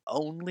that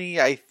only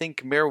I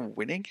think Mare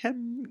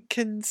Winningham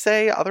can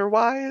say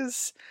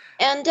otherwise.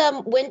 And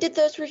when did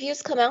those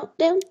reviews come out,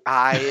 Dan?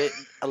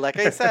 Like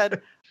I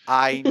said,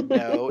 I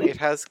know it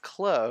has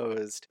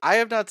closed. I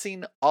have not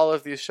seen all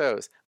of these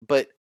shows,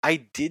 but I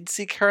did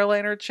see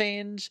Caroline or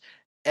Change,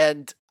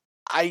 and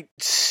I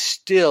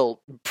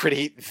still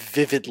pretty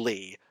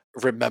vividly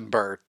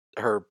remember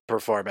her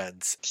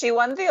performance. She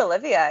won the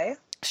Olivier.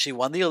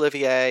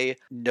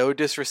 No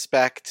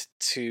disrespect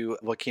to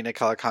Joaquina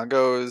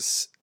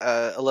Calacongo's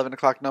 11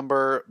 o'clock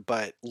number,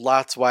 but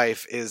Lot's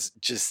Wife is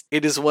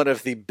it is one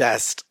of the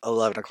best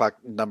 11 o'clock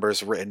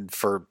numbers written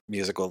for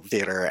musical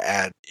theater,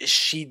 and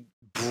she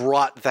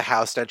brought the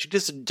house down. She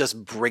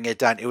just bring it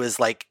down. It was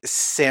like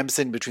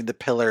Samson between the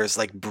pillars,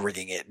 like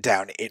bringing it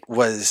down. It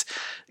was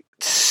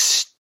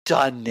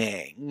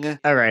stunning.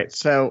 All right,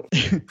 so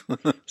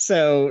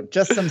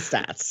just some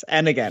stats.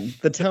 And again,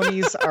 the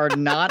Tonys are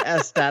not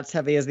as stats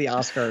heavy as the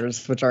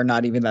Oscars, which are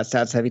not even that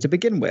stats heavy to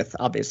begin with,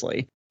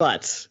 obviously.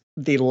 But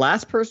the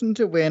last person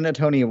to win a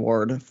Tony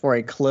Award for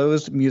a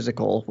closed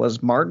musical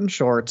was Martin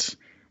Short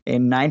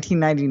in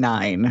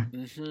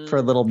 1999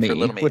 for Little Me,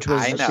 which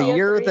was the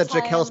year that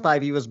Jaquel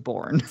Spivey was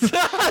born.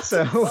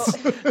 So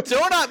do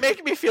not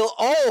make me feel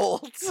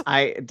old.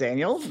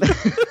 Daniel,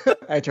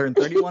 I turned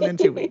 31 in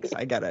 2 weeks.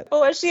 I get it.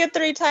 Oh, was she a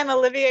 3-time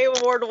Olivier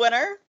Award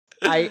winner?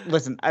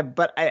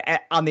 But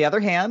on the other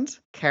hand,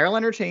 Carol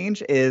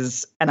Interchange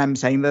is, and I'm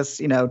saying this,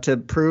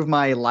 to prove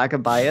my lack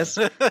of bias,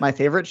 my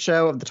favorite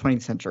show of the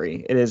 20th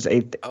century. It is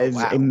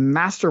a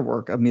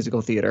masterwork of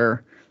musical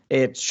theater.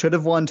 It should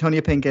have won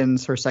Tonya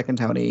Pinkins her second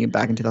Tony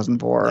back in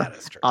 2004. That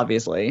is true.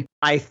 Obviously,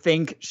 I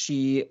think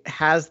she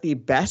has the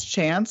best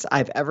chance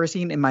I've ever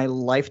seen in my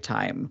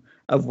lifetime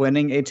of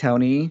winning a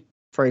Tony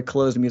for a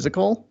closed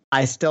musical.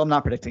 I still am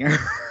not predicting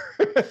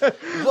her.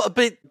 Well,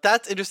 but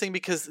that's interesting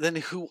because then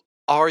who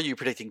are you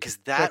predicting? Because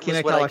that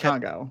was what I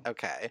kept.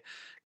 Okay.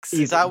 So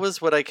that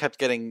was what I kept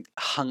getting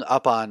hung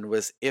up on,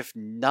 was if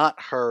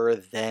not her,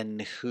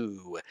 then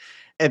who?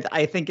 And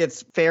I think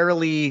it's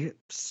fairly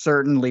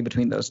certainly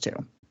between those two.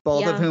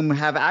 Both of whom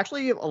have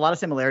actually a lot of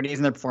similarities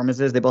in their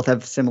performances. They both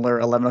have similar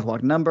 11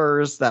 o'clock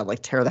numbers that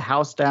tear the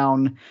house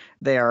down.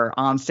 They are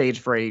on stage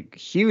for a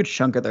huge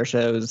chunk of their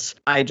shows.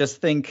 I just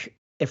think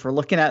if we're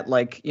looking at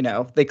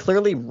they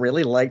clearly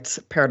really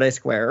liked Paradise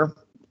Square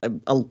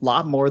a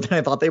lot more than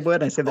I thought they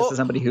would. I say this as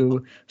somebody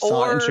who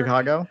saw it in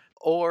Chicago.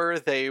 Or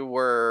they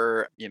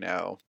were,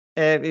 yeah.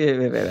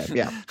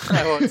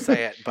 I won't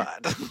say it,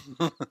 but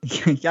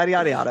yada,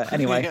 yada, yada.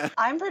 Anyway.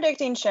 I'm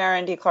predicting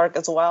Sharon D. Clarke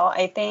as well.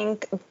 I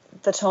think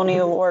the Tony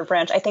Award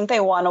branch, I think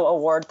they want to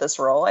award this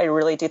role. I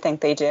really do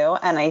think they do.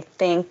 And I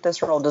think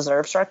this role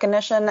deserves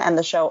recognition, and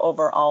the show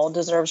overall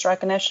deserves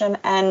recognition.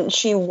 And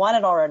she won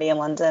it already in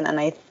London. And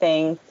I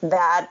think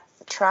that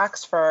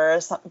tracks for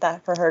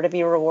her to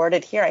be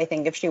rewarded here. I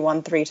think if she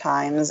won 3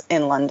 times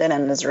in London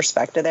and is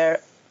respected there,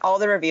 all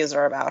the reviews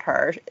are about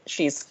her.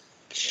 She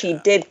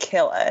did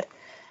kill it.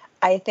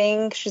 I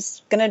think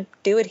she's going to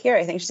do it here.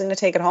 I think she's going to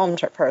take it home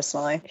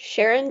personally.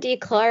 Sharon D.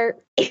 Clarke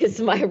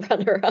is my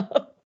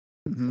runner-up.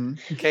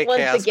 Mm-hmm.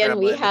 Once again,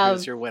 we have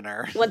who's your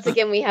winner. Once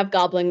again, we have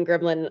Goblin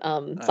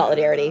Gremlin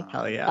solidarity.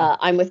 Hell yeah.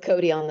 I'm with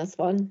Cody on this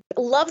one.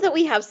 Love that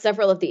we have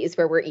several of these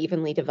where we're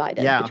evenly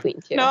divided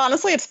between two. No,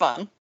 honestly, it's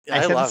fun.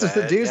 I said this is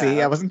a doozy.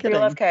 Yeah. I wasn't kidding.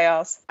 We love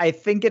chaos. I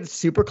think it's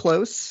super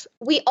close.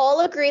 We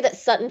all agree that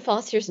Sutton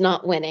Foster's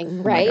not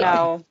winning, right?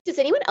 No. Does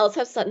anyone else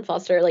have Sutton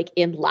Foster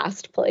in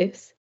last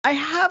place? I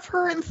have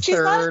her in She's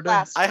third. Not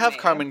last I have me.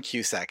 Carmen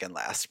Cusack in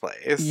last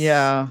place.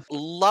 Yeah.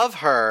 Love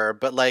her,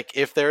 but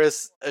if there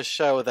is a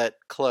show that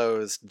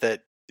closed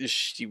that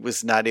she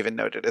was not even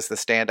noted as the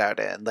standout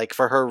in,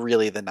 for her,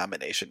 really the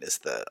nomination is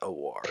the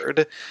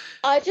award.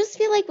 I just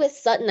feel like with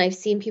Sutton, I've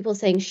seen people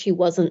saying she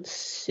wasn't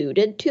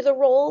suited to the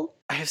role.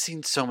 I have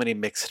seen so many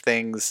mixed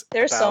things.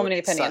 There's so many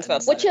opinions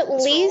about which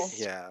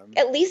Sutton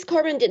at least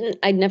Carmen didn't.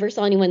 I never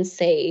saw anyone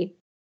say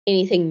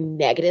anything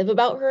negative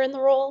about her in the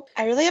role.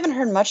 I really haven't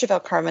heard much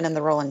about Carmen in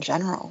the role in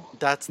general.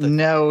 That's the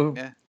no.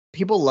 Yeah.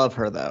 People love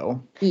her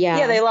though.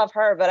 Yeah, they love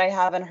her, but I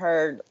haven't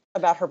heard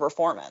about her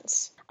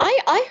performance.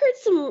 I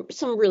heard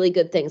some really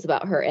good things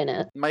about her in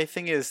it. My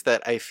thing is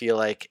that I feel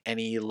like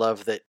any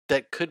love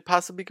that could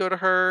possibly go to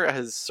her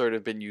has sort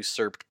of been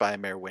usurped by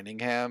Mare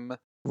Winningham.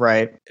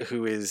 Right.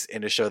 Who is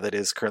in a show that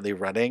is currently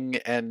running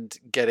and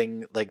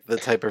getting the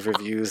type of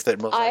reviews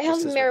that most I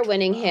have Mare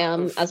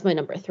Winningham as my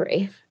number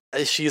 3.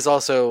 She's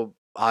also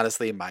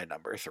honestly my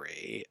number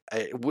 3.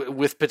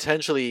 With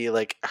potentially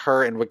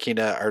her and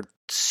Joaquina are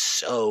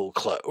so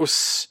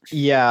close.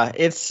 Yeah,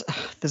 this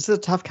is a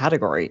tough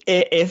category.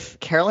 If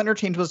Carol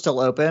Interchange was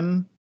still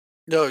open,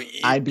 no,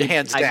 I'd be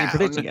hands down. I'd be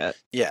predicting it.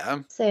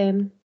 Yeah,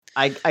 same.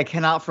 I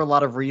cannot for a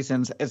lot of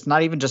reasons. It's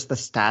not even just the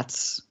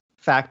stats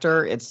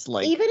factor. It's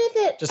even if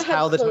it just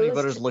how the Tony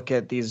voters look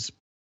at these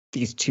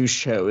two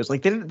shows. They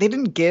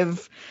didn't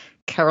give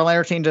Carol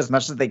Interchange as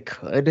much as they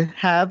could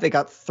have. They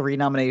got 3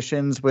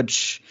 nominations,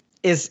 which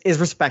is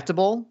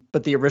respectable,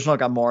 but the original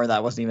got more, and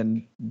that wasn't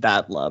even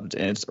that loved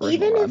in its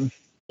original run.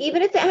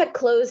 Even if it had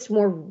closed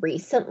more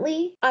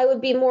recently, I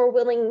would be more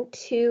willing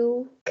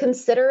to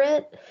consider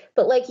it.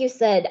 But like you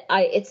said,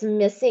 it's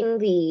missing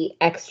the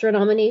extra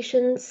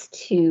nominations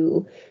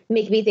to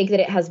make me think that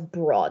it has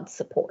broad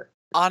support.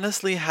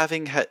 Honestly,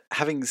 having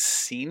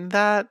seen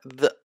that,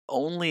 the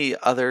only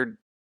other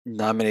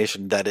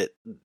nomination that it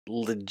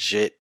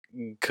legit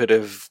could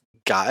have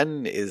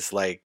gotten is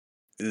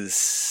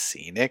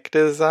scenic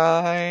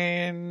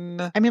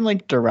design. I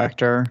mean,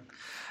 director.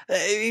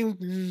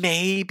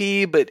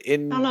 Maybe, but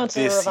in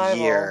this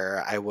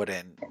year, I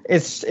wouldn't.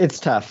 It's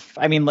tough.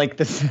 I mean,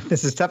 this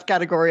is a tough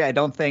category. I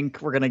don't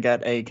think we're gonna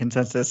get a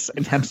consensus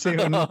anytime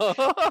soon.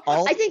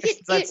 I think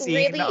it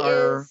really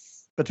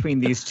is between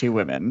these two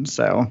women.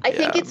 So I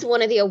think it's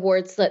one of the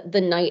awards that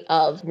the night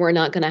of we're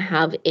not going to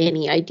have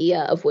any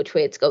idea of which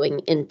way it's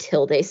going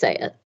until they say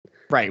it.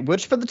 Right,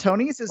 which for the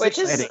Tonys is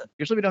exciting.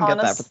 Usually we don't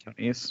get that for the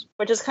Tonys.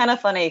 Which is kind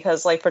of funny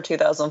because, for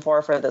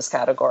 2004, for this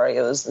category,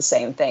 it was the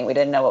same thing. We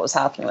didn't know what was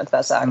happening with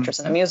Best Actress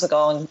in a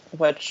Musical, in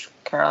which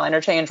Carol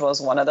Interchange was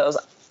one of those.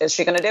 Is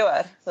she going to do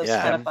it? So it's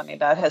kind of funny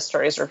that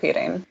history is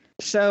repeating.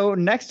 So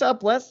next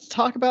up, let's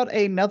talk about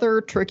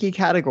another tricky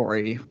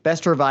category.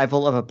 Best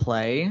revival of a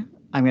play.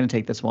 I'm going to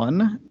take this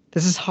one.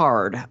 This is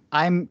hard.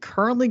 I'm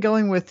currently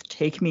going with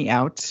Take Me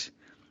Out,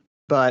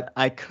 but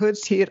I could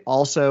see it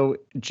also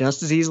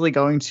just as easily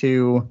going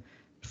to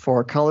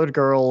For Colored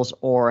Girls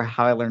or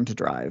How I Learned to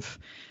Drive.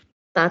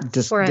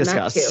 That's where I'm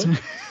at too.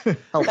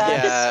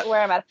 That's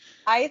where I'm at.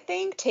 I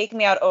think Take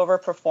Me Out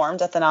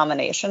overperformed at the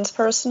nominations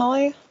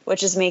personally,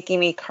 which is making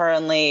me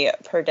currently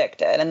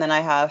predict it. And then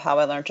I have How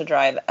I Learned to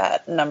Drive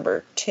at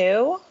number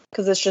 2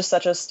 because it's just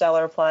such a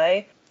stellar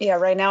play. Yeah,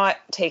 right now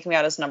Take Me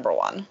Out is number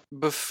 1.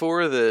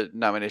 Before the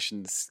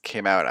nominations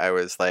came out, I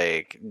was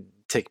like,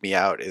 Take Me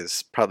Out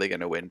is probably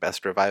going to win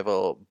Best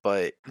Revival,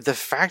 but the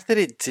fact that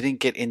it didn't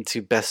get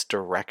into Best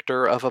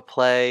Director of a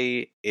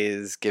Play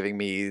is giving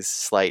me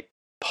slight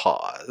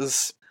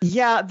pause.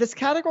 Yeah, this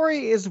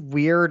category is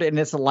weird in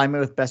its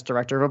alignment with Best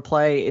Director of a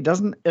Play. It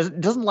doesn't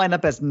line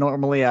up as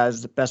normally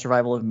as Best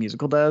Revival of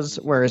Musical does.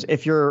 Whereas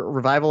if your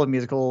Revival of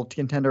Musical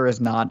contender is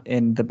not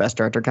in the Best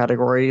Director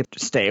category,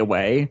 stay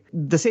away.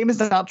 The same is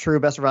not true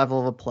Best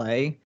Revival of a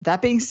Play.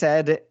 That being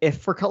said, if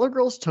For Colored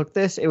Girls took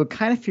this, it would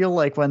kind of feel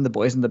like when The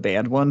Boys in the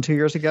Band won 2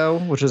 years ago,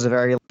 which was a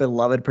very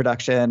beloved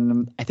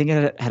production. I think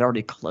it had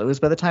already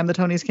closed by the time the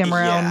Tonys came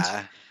around.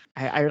 Yeah.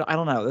 I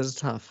don't know. This is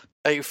tough.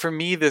 For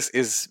me, this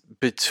is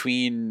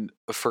between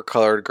For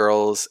Colored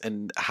Girls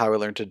and How I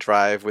Learned to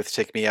Drive, with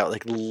Take Me Out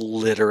like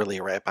literally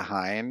right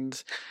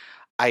behind.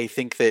 I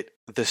think that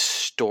the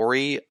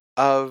story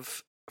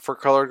of For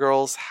Colored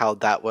Girls, how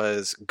that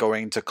was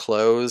going to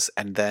close,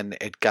 and then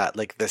it got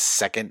like the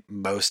second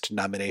most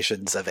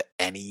nominations of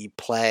any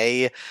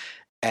play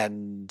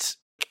and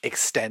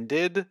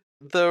extended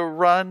the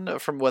run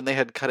from when they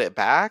had cut it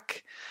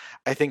back.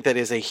 I think that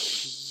is a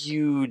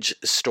huge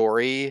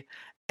story.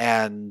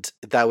 And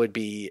that would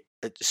be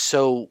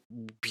so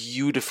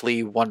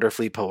beautifully,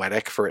 wonderfully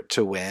poetic for it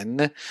to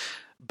win.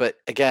 But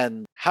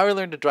again, How I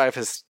Learned to Drive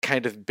has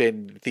kind of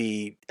been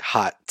the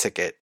hot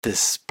ticket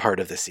this part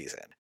of the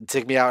season.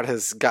 Take Me Out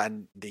has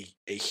gotten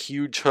a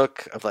huge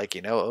hook of like,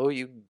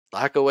 you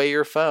lock away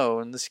your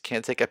phones, you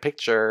can't take a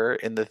picture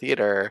in the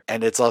theater.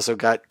 And it's also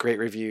got great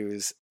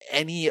reviews.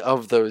 Any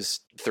of those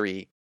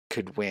 3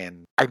 could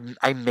win.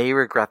 I may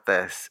regret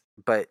this,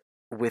 but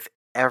with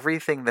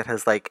everything that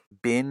has like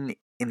been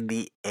in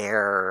the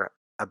air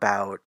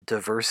about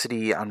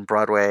diversity on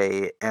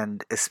Broadway,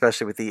 and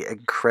especially with the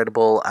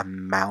incredible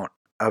amount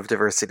of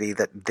diversity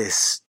that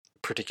this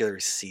particular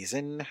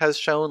season has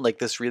shown, like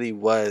this really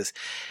was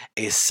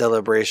a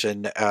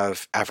celebration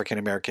of African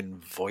American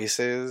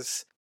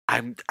voices.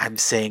 I'm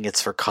saying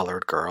it's For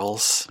Colored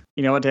Girls.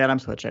 You know what, Dan? I'm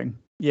switching.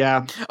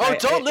 Yeah. Oh,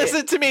 don't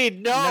listen to me.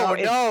 No,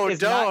 don't.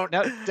 Don't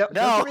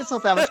give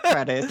yourself that much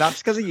credit. It's not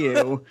just because of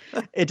you.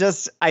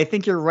 I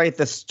think you're right.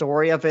 The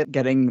story of it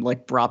getting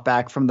like brought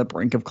back from the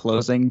brink of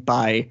closing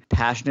by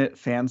passionate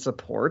fan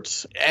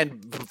support.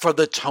 And for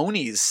the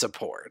Tonys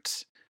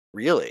support.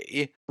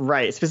 Really?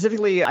 Right.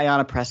 Specifically,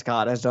 Ayanna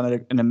Prescott has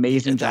done an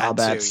amazing job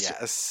at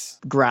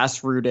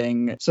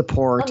grassrooting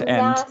support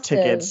and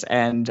tickets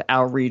and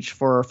outreach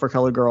for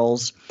Colored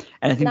Girls.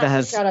 And I think that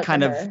has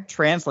kind of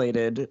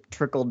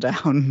trickled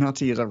down, not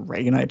to use a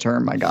Reaganite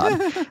term, my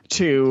God,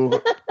 to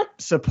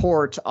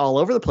support all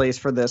over the place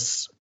for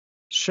this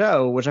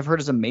show, which I've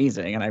heard is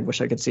amazing, and I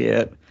wish I could see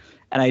it.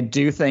 And I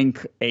do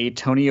think a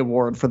Tony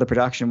Award for the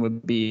production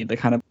would be the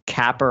kind of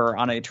capper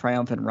on a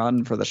triumphant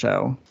run for the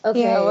show.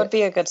 Okay. Yeah, it would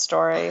be a good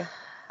story.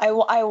 I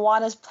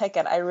want to pick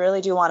it. I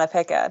really do want to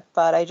pick it,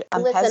 but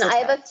I'm hesitant. I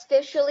have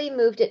officially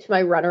moved it to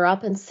my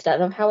runner-up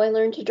instead of How I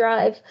Learned to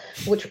Drive,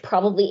 which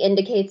probably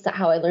indicates that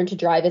How I Learned to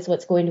Drive is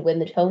what's going to win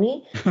the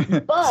Tony.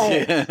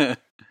 But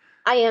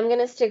I am going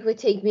to stick with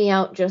Take Me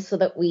Out just so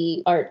that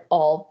we aren't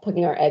all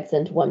putting our eggs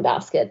into one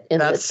basket in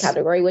this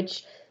category,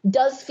 which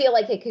does feel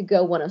like it could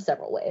go one of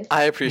several ways.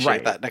 I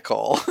appreciate that,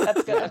 Nicole.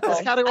 That's good, Nicole.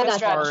 This category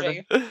is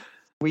hard.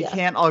 We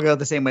can't all go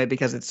the same way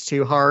because it's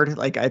too hard.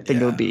 Like, I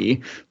think it would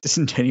be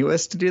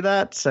disingenuous to do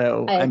that.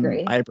 So I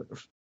agree. I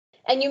approve.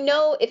 And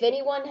if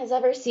anyone has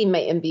ever seen my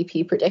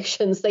MVP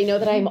predictions, they know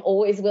that I'm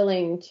always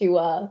willing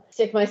to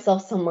stick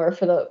myself somewhere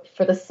for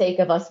the sake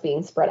of us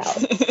being spread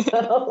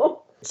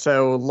out.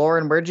 So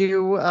Lauren, where'd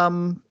you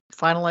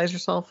finalize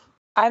yourself?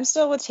 I'm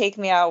still with Take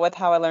Me Out with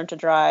How I Learned to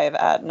Drive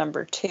at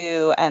number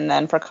 2, and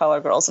then For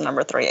Colored Girls at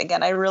number 3.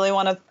 Again, I really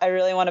want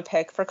to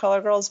pick For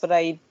Colored Girls, but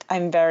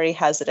I'm very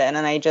hesitant,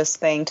 and I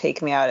just think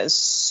Take Me Out is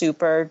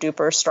super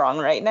duper strong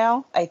right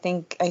now. I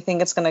think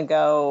it's going to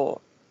go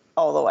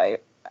all the way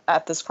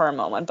at this current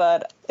moment,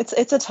 but it's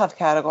a tough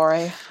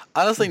category.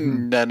 Honestly,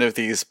 none of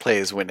these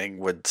plays winning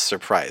would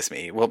surprise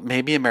me. Well,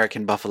 maybe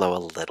American Buffalo a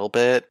little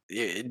bit.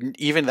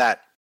 Even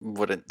that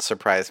wouldn't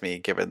surprise me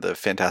given the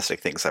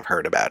fantastic things I've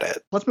heard about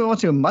it. Let's move on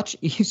to a much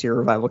easier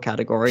revival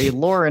category.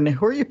 Lauren,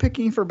 who are you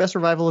picking for Best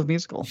Revival of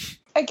Musical?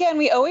 Again,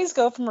 we always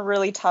go from a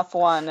really tough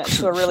one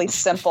to a really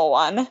simple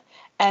one.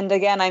 And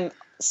again, I'm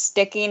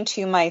sticking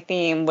to my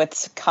theme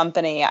with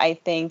Company. I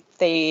think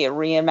they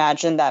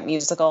reimagined that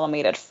musical and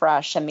made it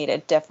fresh and made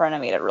it different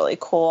and made it really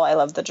cool. I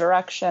love the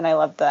direction. I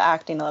love the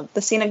acting. I love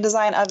the scenic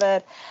design of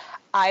it.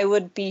 I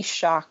would be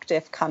shocked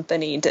if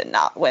Company did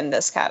not win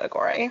this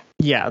category.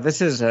 Yeah,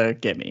 this is a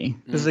gimme.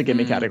 This is a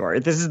gimme category.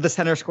 This is the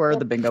center square of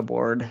the bingo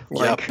board.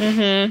 Like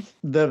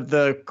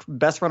the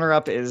best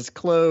runner-up is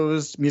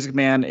Closed. Music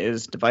Man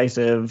is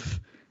Divisive.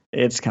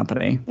 It's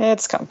Company.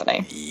 It's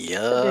Company.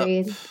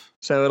 Yep.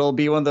 So it'll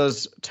be one of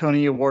those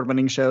Tony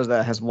Award-winning shows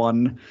that has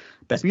won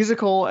Best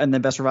Musical and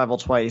then Best Revival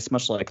twice,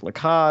 much like La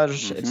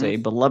Cage. It's a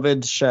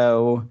beloved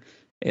show.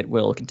 It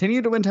will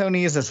continue to win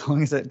Tonys as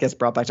long as it gets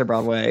brought back to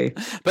Broadway.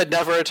 But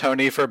never a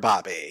Tony for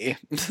Bobby.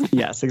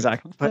 Yes,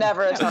 exactly. But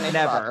never a Tony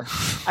never.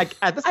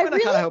 At this point, I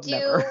kind of hope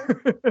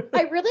never.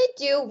 I really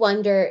do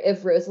wonder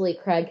if Rosalie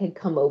Craig had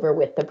come over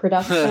with the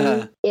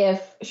production,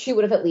 if she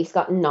would have at least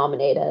gotten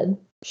nominated.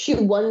 She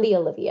won the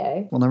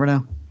Olivier. We'll never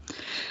know.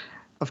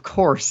 Of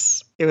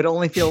course, it would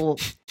only feel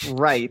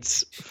right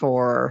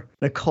for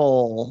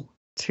Nicole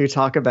to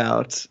talk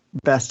about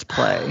Best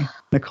Play.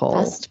 Nicole.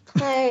 Best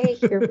Play.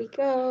 Here we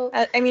go.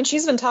 I mean,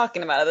 she's been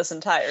talking about it this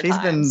entire time. She's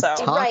been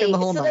talking the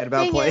whole night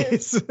about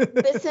plays.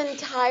 This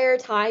entire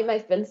time,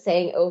 I've been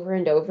saying over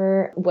and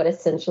over what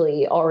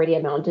essentially already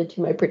amounted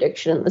to my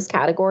prediction in this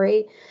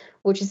category,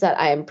 which is that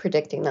I am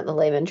predicting that the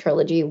Lehman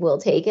trilogy will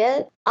take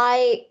it.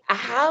 I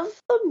have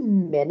a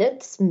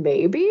Minutes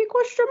maybe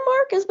question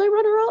mark as my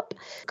runner-up.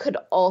 Could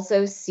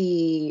also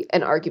see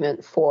an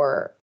argument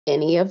for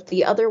any of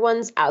the other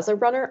ones as a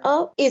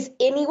runner-up. Is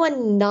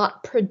anyone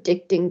not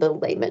predicting the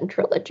Lehman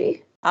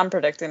trilogy? I'm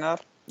predicting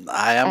it.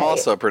 I am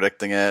also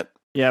predicting it.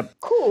 Yep.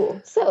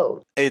 Cool.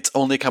 So its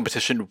only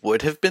competition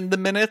would have been the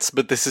Minutes,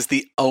 but this is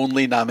the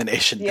only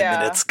nomination the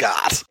Minutes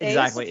got.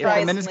 Exactly. If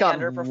the Minutes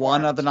got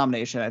one other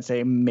nomination, I'd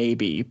say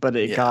maybe, but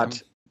it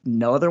got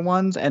no other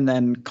ones. And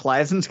then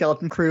Cleves and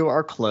Skeleton Crew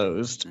are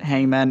Closed.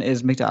 Hangman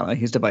is McDonough.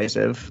 He's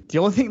Divisive. The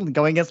only thing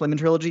going against Lehman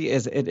Trilogy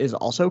is it is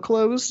also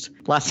closed.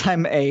 Last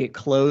time a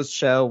closed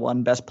show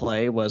won Best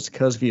Play was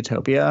Coast of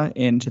Utopia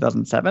in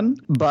 2007.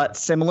 But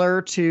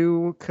similar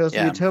to Coast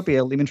of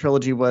Utopia, Lehman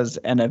Trilogy was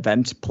an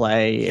event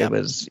play. It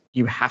was,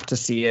 you have to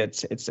see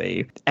it. It's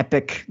a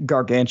epic,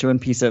 gargantuan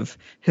piece of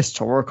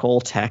historical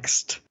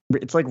text.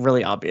 It's like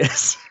really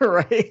obvious,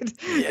 right?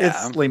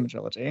 Yeah. It's Lehman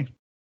Trilogy.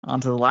 On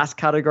to the last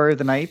category of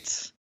the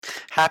night.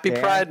 Happy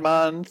Pride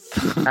Month.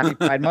 Happy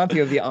Pride Month.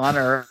 You have the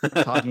honor of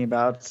talking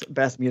about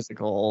Best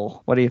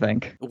Musical. What do you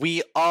think?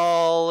 We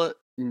all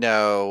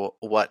know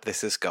what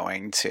this is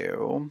going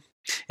to.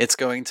 It's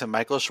going to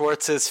Michael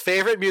Schwartz's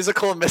favorite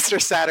musical,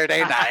 Mr.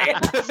 Saturday Night.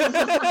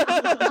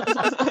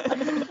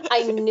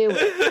 I knew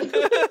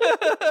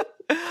it.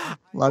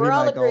 Love We're you,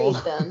 all Michael.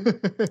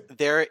 agreed then.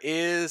 There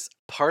is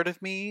part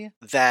of me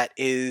that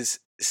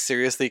is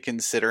seriously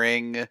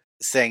considering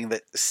saying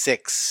that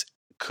 6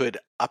 could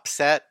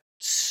upset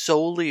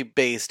solely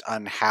based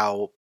on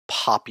how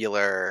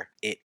popular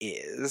it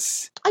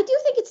is. I do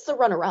think it's the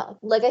runner-up.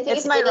 Like, I think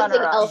It's if my anything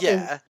runner-up. else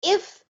Yeah.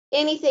 if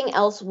anything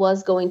else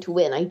was going to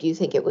win, I do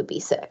think it would be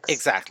 6.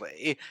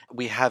 Exactly.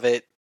 We have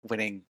it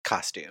winning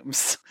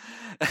costumes.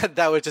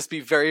 That would just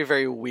be very,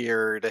 very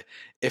weird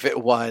if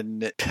it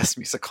won Best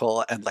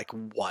Musical and like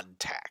one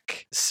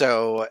tech.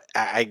 So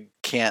I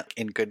can't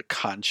in good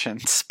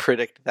conscience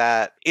predict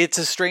that. It's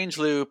a strange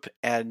loop,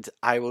 and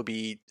I will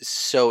be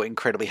so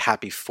incredibly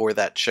happy for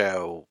that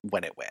show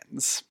when it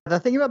wins. The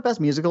thing about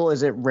Best Musical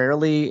is it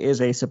rarely is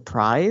a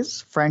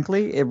surprise,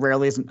 frankly. It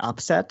rarely is an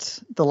upset.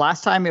 The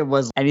last time it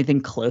was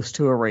anything close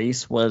to a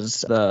race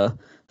was the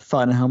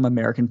Fun Home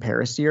American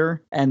Paris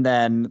year. And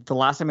then the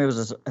last time it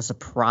was a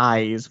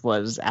surprise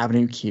was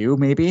Avenue Q,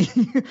 maybe.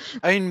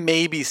 I mean,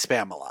 maybe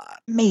Spamalot.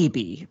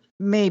 Maybe.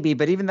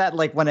 But even that,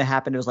 like, when it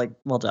happened, it was like,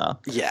 well, duh.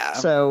 Yeah.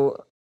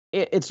 So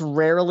it's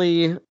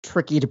rarely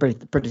tricky to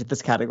predict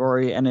this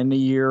category. And in a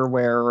year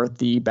where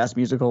the Best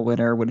Musical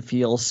winner would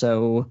feel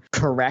so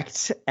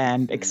correct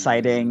and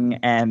exciting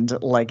and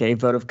like a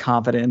vote of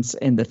confidence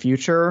in the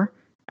future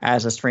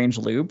as a strange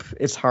loop,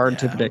 it's hard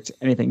to predict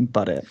anything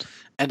but it.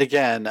 And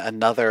again,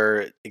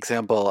 another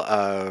example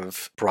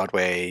of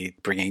Broadway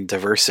bringing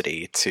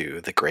diversity to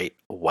the Great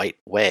White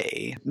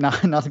Way.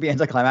 Not to be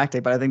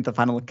anticlimactic, but I think the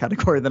final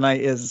category of the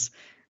night is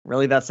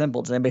really that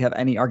simple. Does anybody have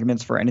any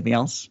arguments for anything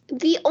else?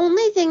 The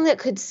only thing that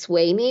could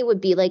sway me would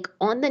be like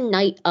on the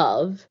night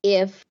of,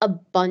 if a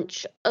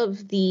bunch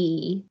of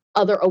the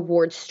other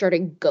awards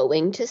started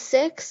going to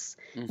 6,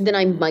 then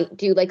I might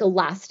do like a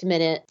last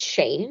minute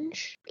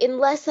change.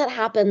 Unless that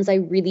happens, I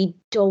really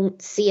don't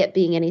see it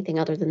being anything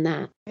other than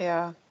that.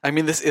 Yeah. I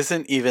mean, this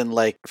isn't even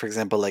like, for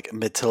example, like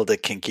Matilda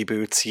Kinky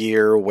Boots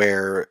year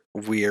where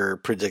we're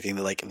predicting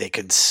that like they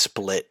could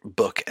split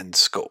book and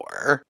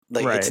score.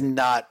 Like it's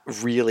not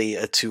really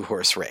a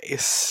 2-horse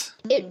race.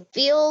 It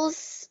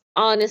feels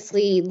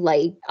honestly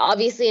like,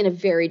 obviously in a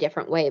very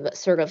different way, but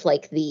sort of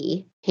like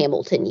the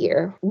Hamilton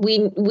year. We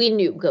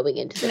knew going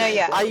into this. No,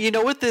 yeah. You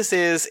know what this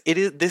is?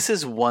 This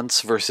is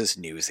Once versus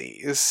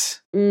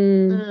Newsies.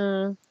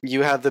 You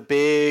have the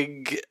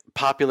big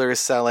popular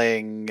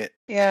selling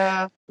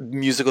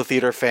musical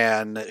theater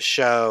fan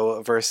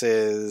show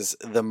versus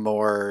the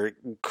more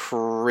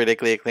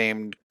critically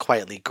acclaimed,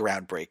 quietly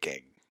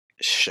groundbreaking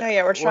show. Oh,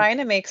 yeah, we're trying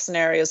to make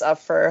scenarios up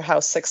for how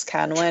 6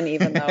 can win,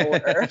 even though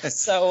we're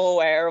so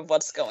aware of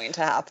what's going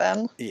to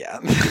happen. Yeah.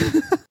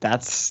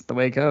 That's the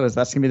way it goes.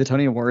 That's going to be the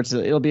Tony Awards.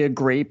 It'll be a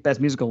great Best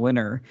Musical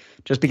winner.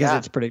 Just because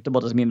it's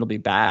predictable doesn't mean it'll be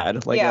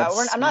bad. Like, yeah,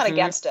 I'm not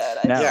against it.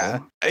 Yeah.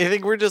 I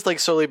think we're just like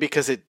solely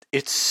because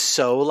it's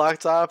so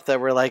locked up that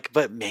we're like,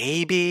 but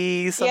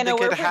maybe something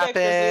could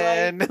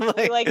happen.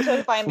 We like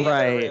to find the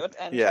other route.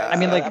 And I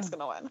mean, like, that's going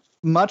to win.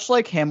 Much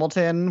like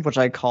Hamilton, which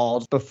I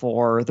called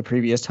before the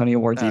previous Tony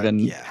Awards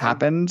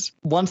happened,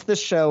 once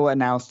this show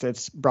announced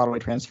its Broadway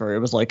transfer, it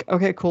was like,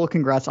 okay, cool,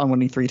 congrats on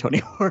winning 3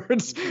 Tony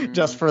Awards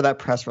just for that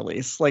press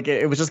release. Like,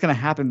 it was just going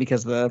to happen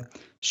because the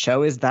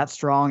show is that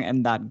strong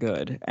and that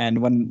good.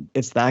 And when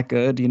it's that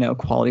good, you know,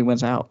 quality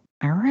wins out.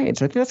 All right,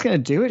 so I think that's going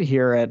to do it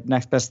here at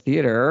Next Best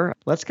Theater.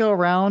 Let's go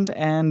around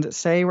and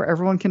say where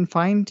everyone can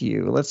find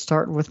you. Let's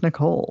start with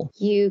Nicole.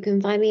 You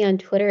can find me on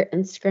Twitter,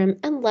 Instagram,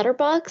 and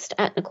Letterboxd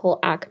at Nicole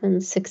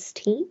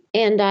Ackman16.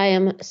 And I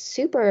am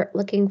super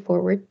looking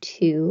forward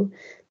to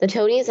the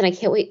Tonys, and I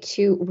can't wait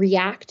to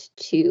react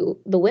to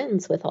the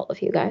wins with all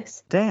of you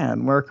guys.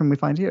 Dan, where can we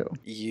find you?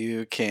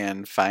 You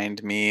can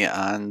find me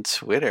on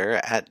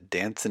Twitter at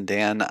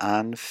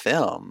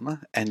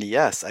DanceandDanOnFilm. And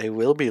yes, I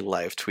will be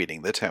live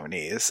tweeting the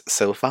Tonys,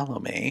 so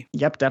follow me.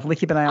 Yep, definitely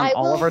keep an eye on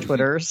all of our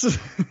Twitters.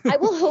 I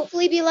will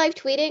hopefully be live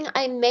tweeting.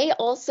 I may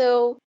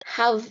also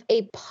have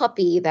a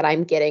puppy that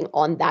I'm getting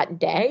on that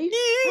day.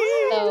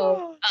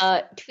 So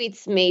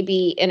tweets may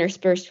be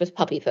interspersed with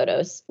puppy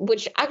photos,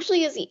 which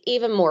actually is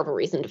even more of a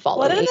reason to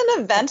follow me. What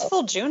an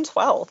eventful June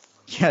 12th.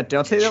 Yeah,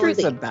 don't say that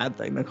was a bad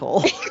thing,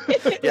 Nicole.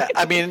 Yeah,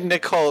 I mean,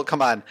 Nicole,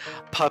 come on.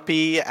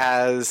 Puppy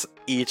as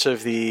each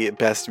of the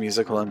Best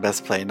Musical and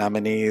Best Play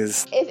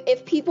nominees.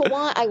 If people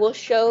want, I will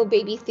show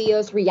Baby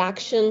Theo's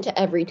reaction to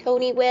every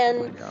Tony win.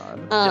 Oh my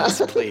God.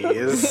 Yes,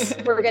 please.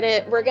 We're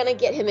gonna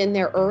get him in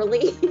there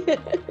early.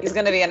 He's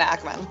gonna be an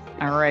Ackman.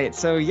 All right,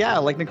 so yeah,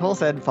 like Nicole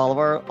said,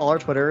 follow all our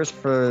Twitters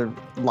for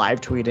live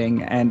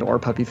tweeting and or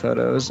puppy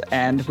photos,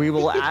 and we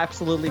will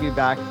absolutely be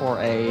back for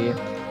a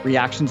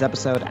reactions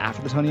episode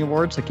after the Tony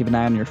Awards, so keep an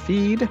eye on your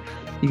feed.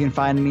 You can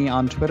find me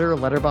on Twitter,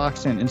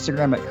 Letterboxd, and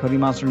Instagram at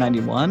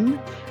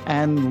CodyMonster91.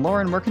 And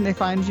Lauren, where can they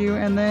find you?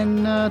 And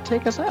then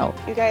take us out.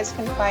 You guys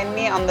can find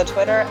me on the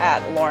Twitter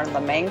at Lauren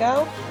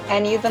Lamango.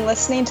 And you've been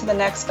listening to the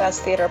Next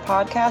Best Theater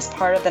podcast,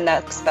 part of the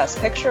Next Best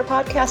Picture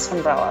podcast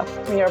umbrella.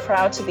 We are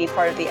proud to be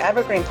part of the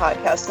Evergreen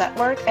Podcast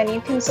Network, and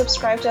you can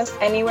subscribe to us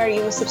anywhere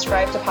you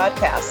subscribe to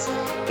podcasts.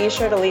 Be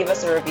sure to leave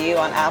us a review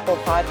on Apple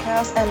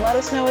Podcasts and let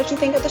us know what you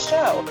think of the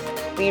show.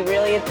 We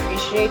really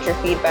appreciate your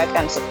feedback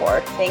and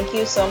support. Thank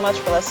you so much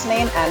for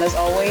listening, and as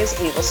always,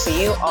 we will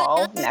see you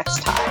all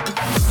next time.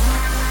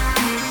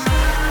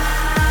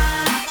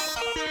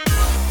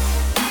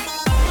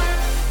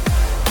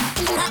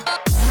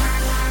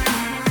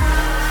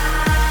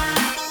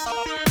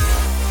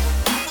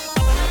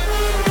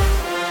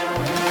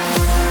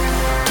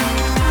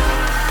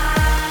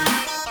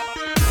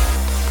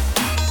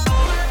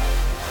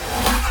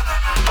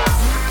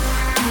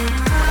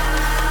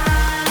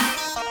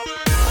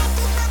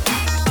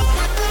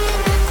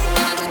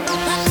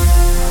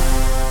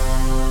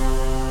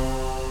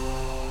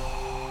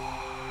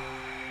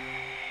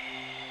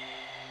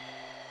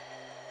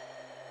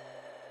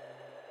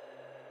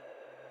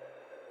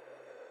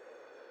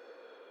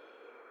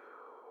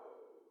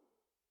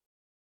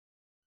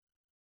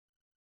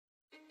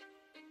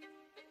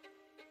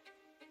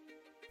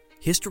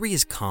 History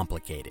is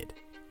complicated.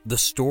 The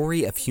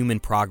story of human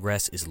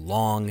progress is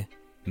long,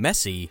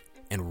 messy,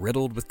 and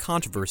riddled with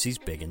controversies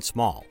big and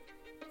small.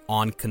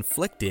 On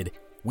Conflicted,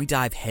 we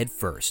dive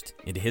headfirst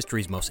into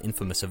history's most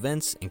infamous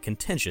events and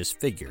contentious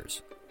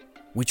figures.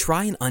 We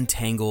try and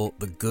untangle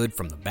the good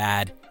from the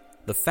bad,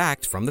 the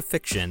fact from the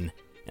fiction,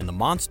 and the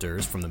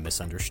monsters from the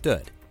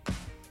misunderstood.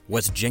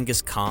 Was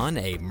Genghis Khan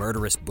a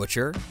murderous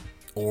butcher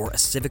or a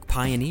civic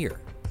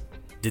pioneer?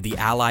 Did the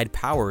Allied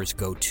powers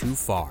go too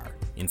far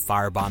in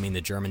firebombing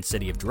the German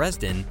city of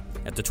Dresden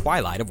at the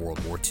twilight of World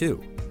War II?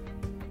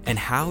 And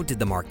how did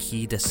the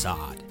Marquis de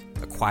Sade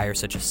acquire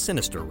such a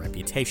sinister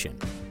reputation?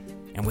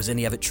 And was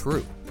any of it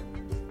true?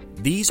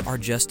 These are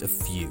just a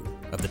few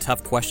of the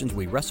tough questions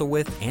we wrestle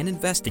with and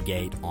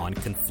investigate on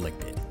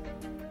Conflicted.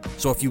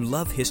 So if you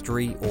love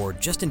history or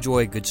just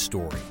enjoy a good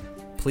story,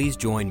 please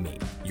join me,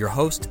 your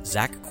host,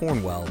 Zach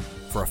Cornwell,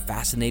 for a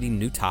fascinating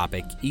new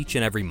topic each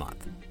and every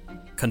month.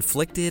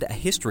 Conflicted, a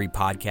history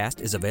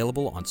podcast, is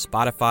available on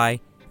Spotify,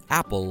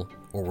 Apple,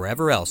 or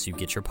wherever else you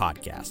get your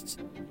podcasts.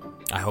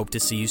 I hope to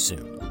see you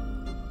soon.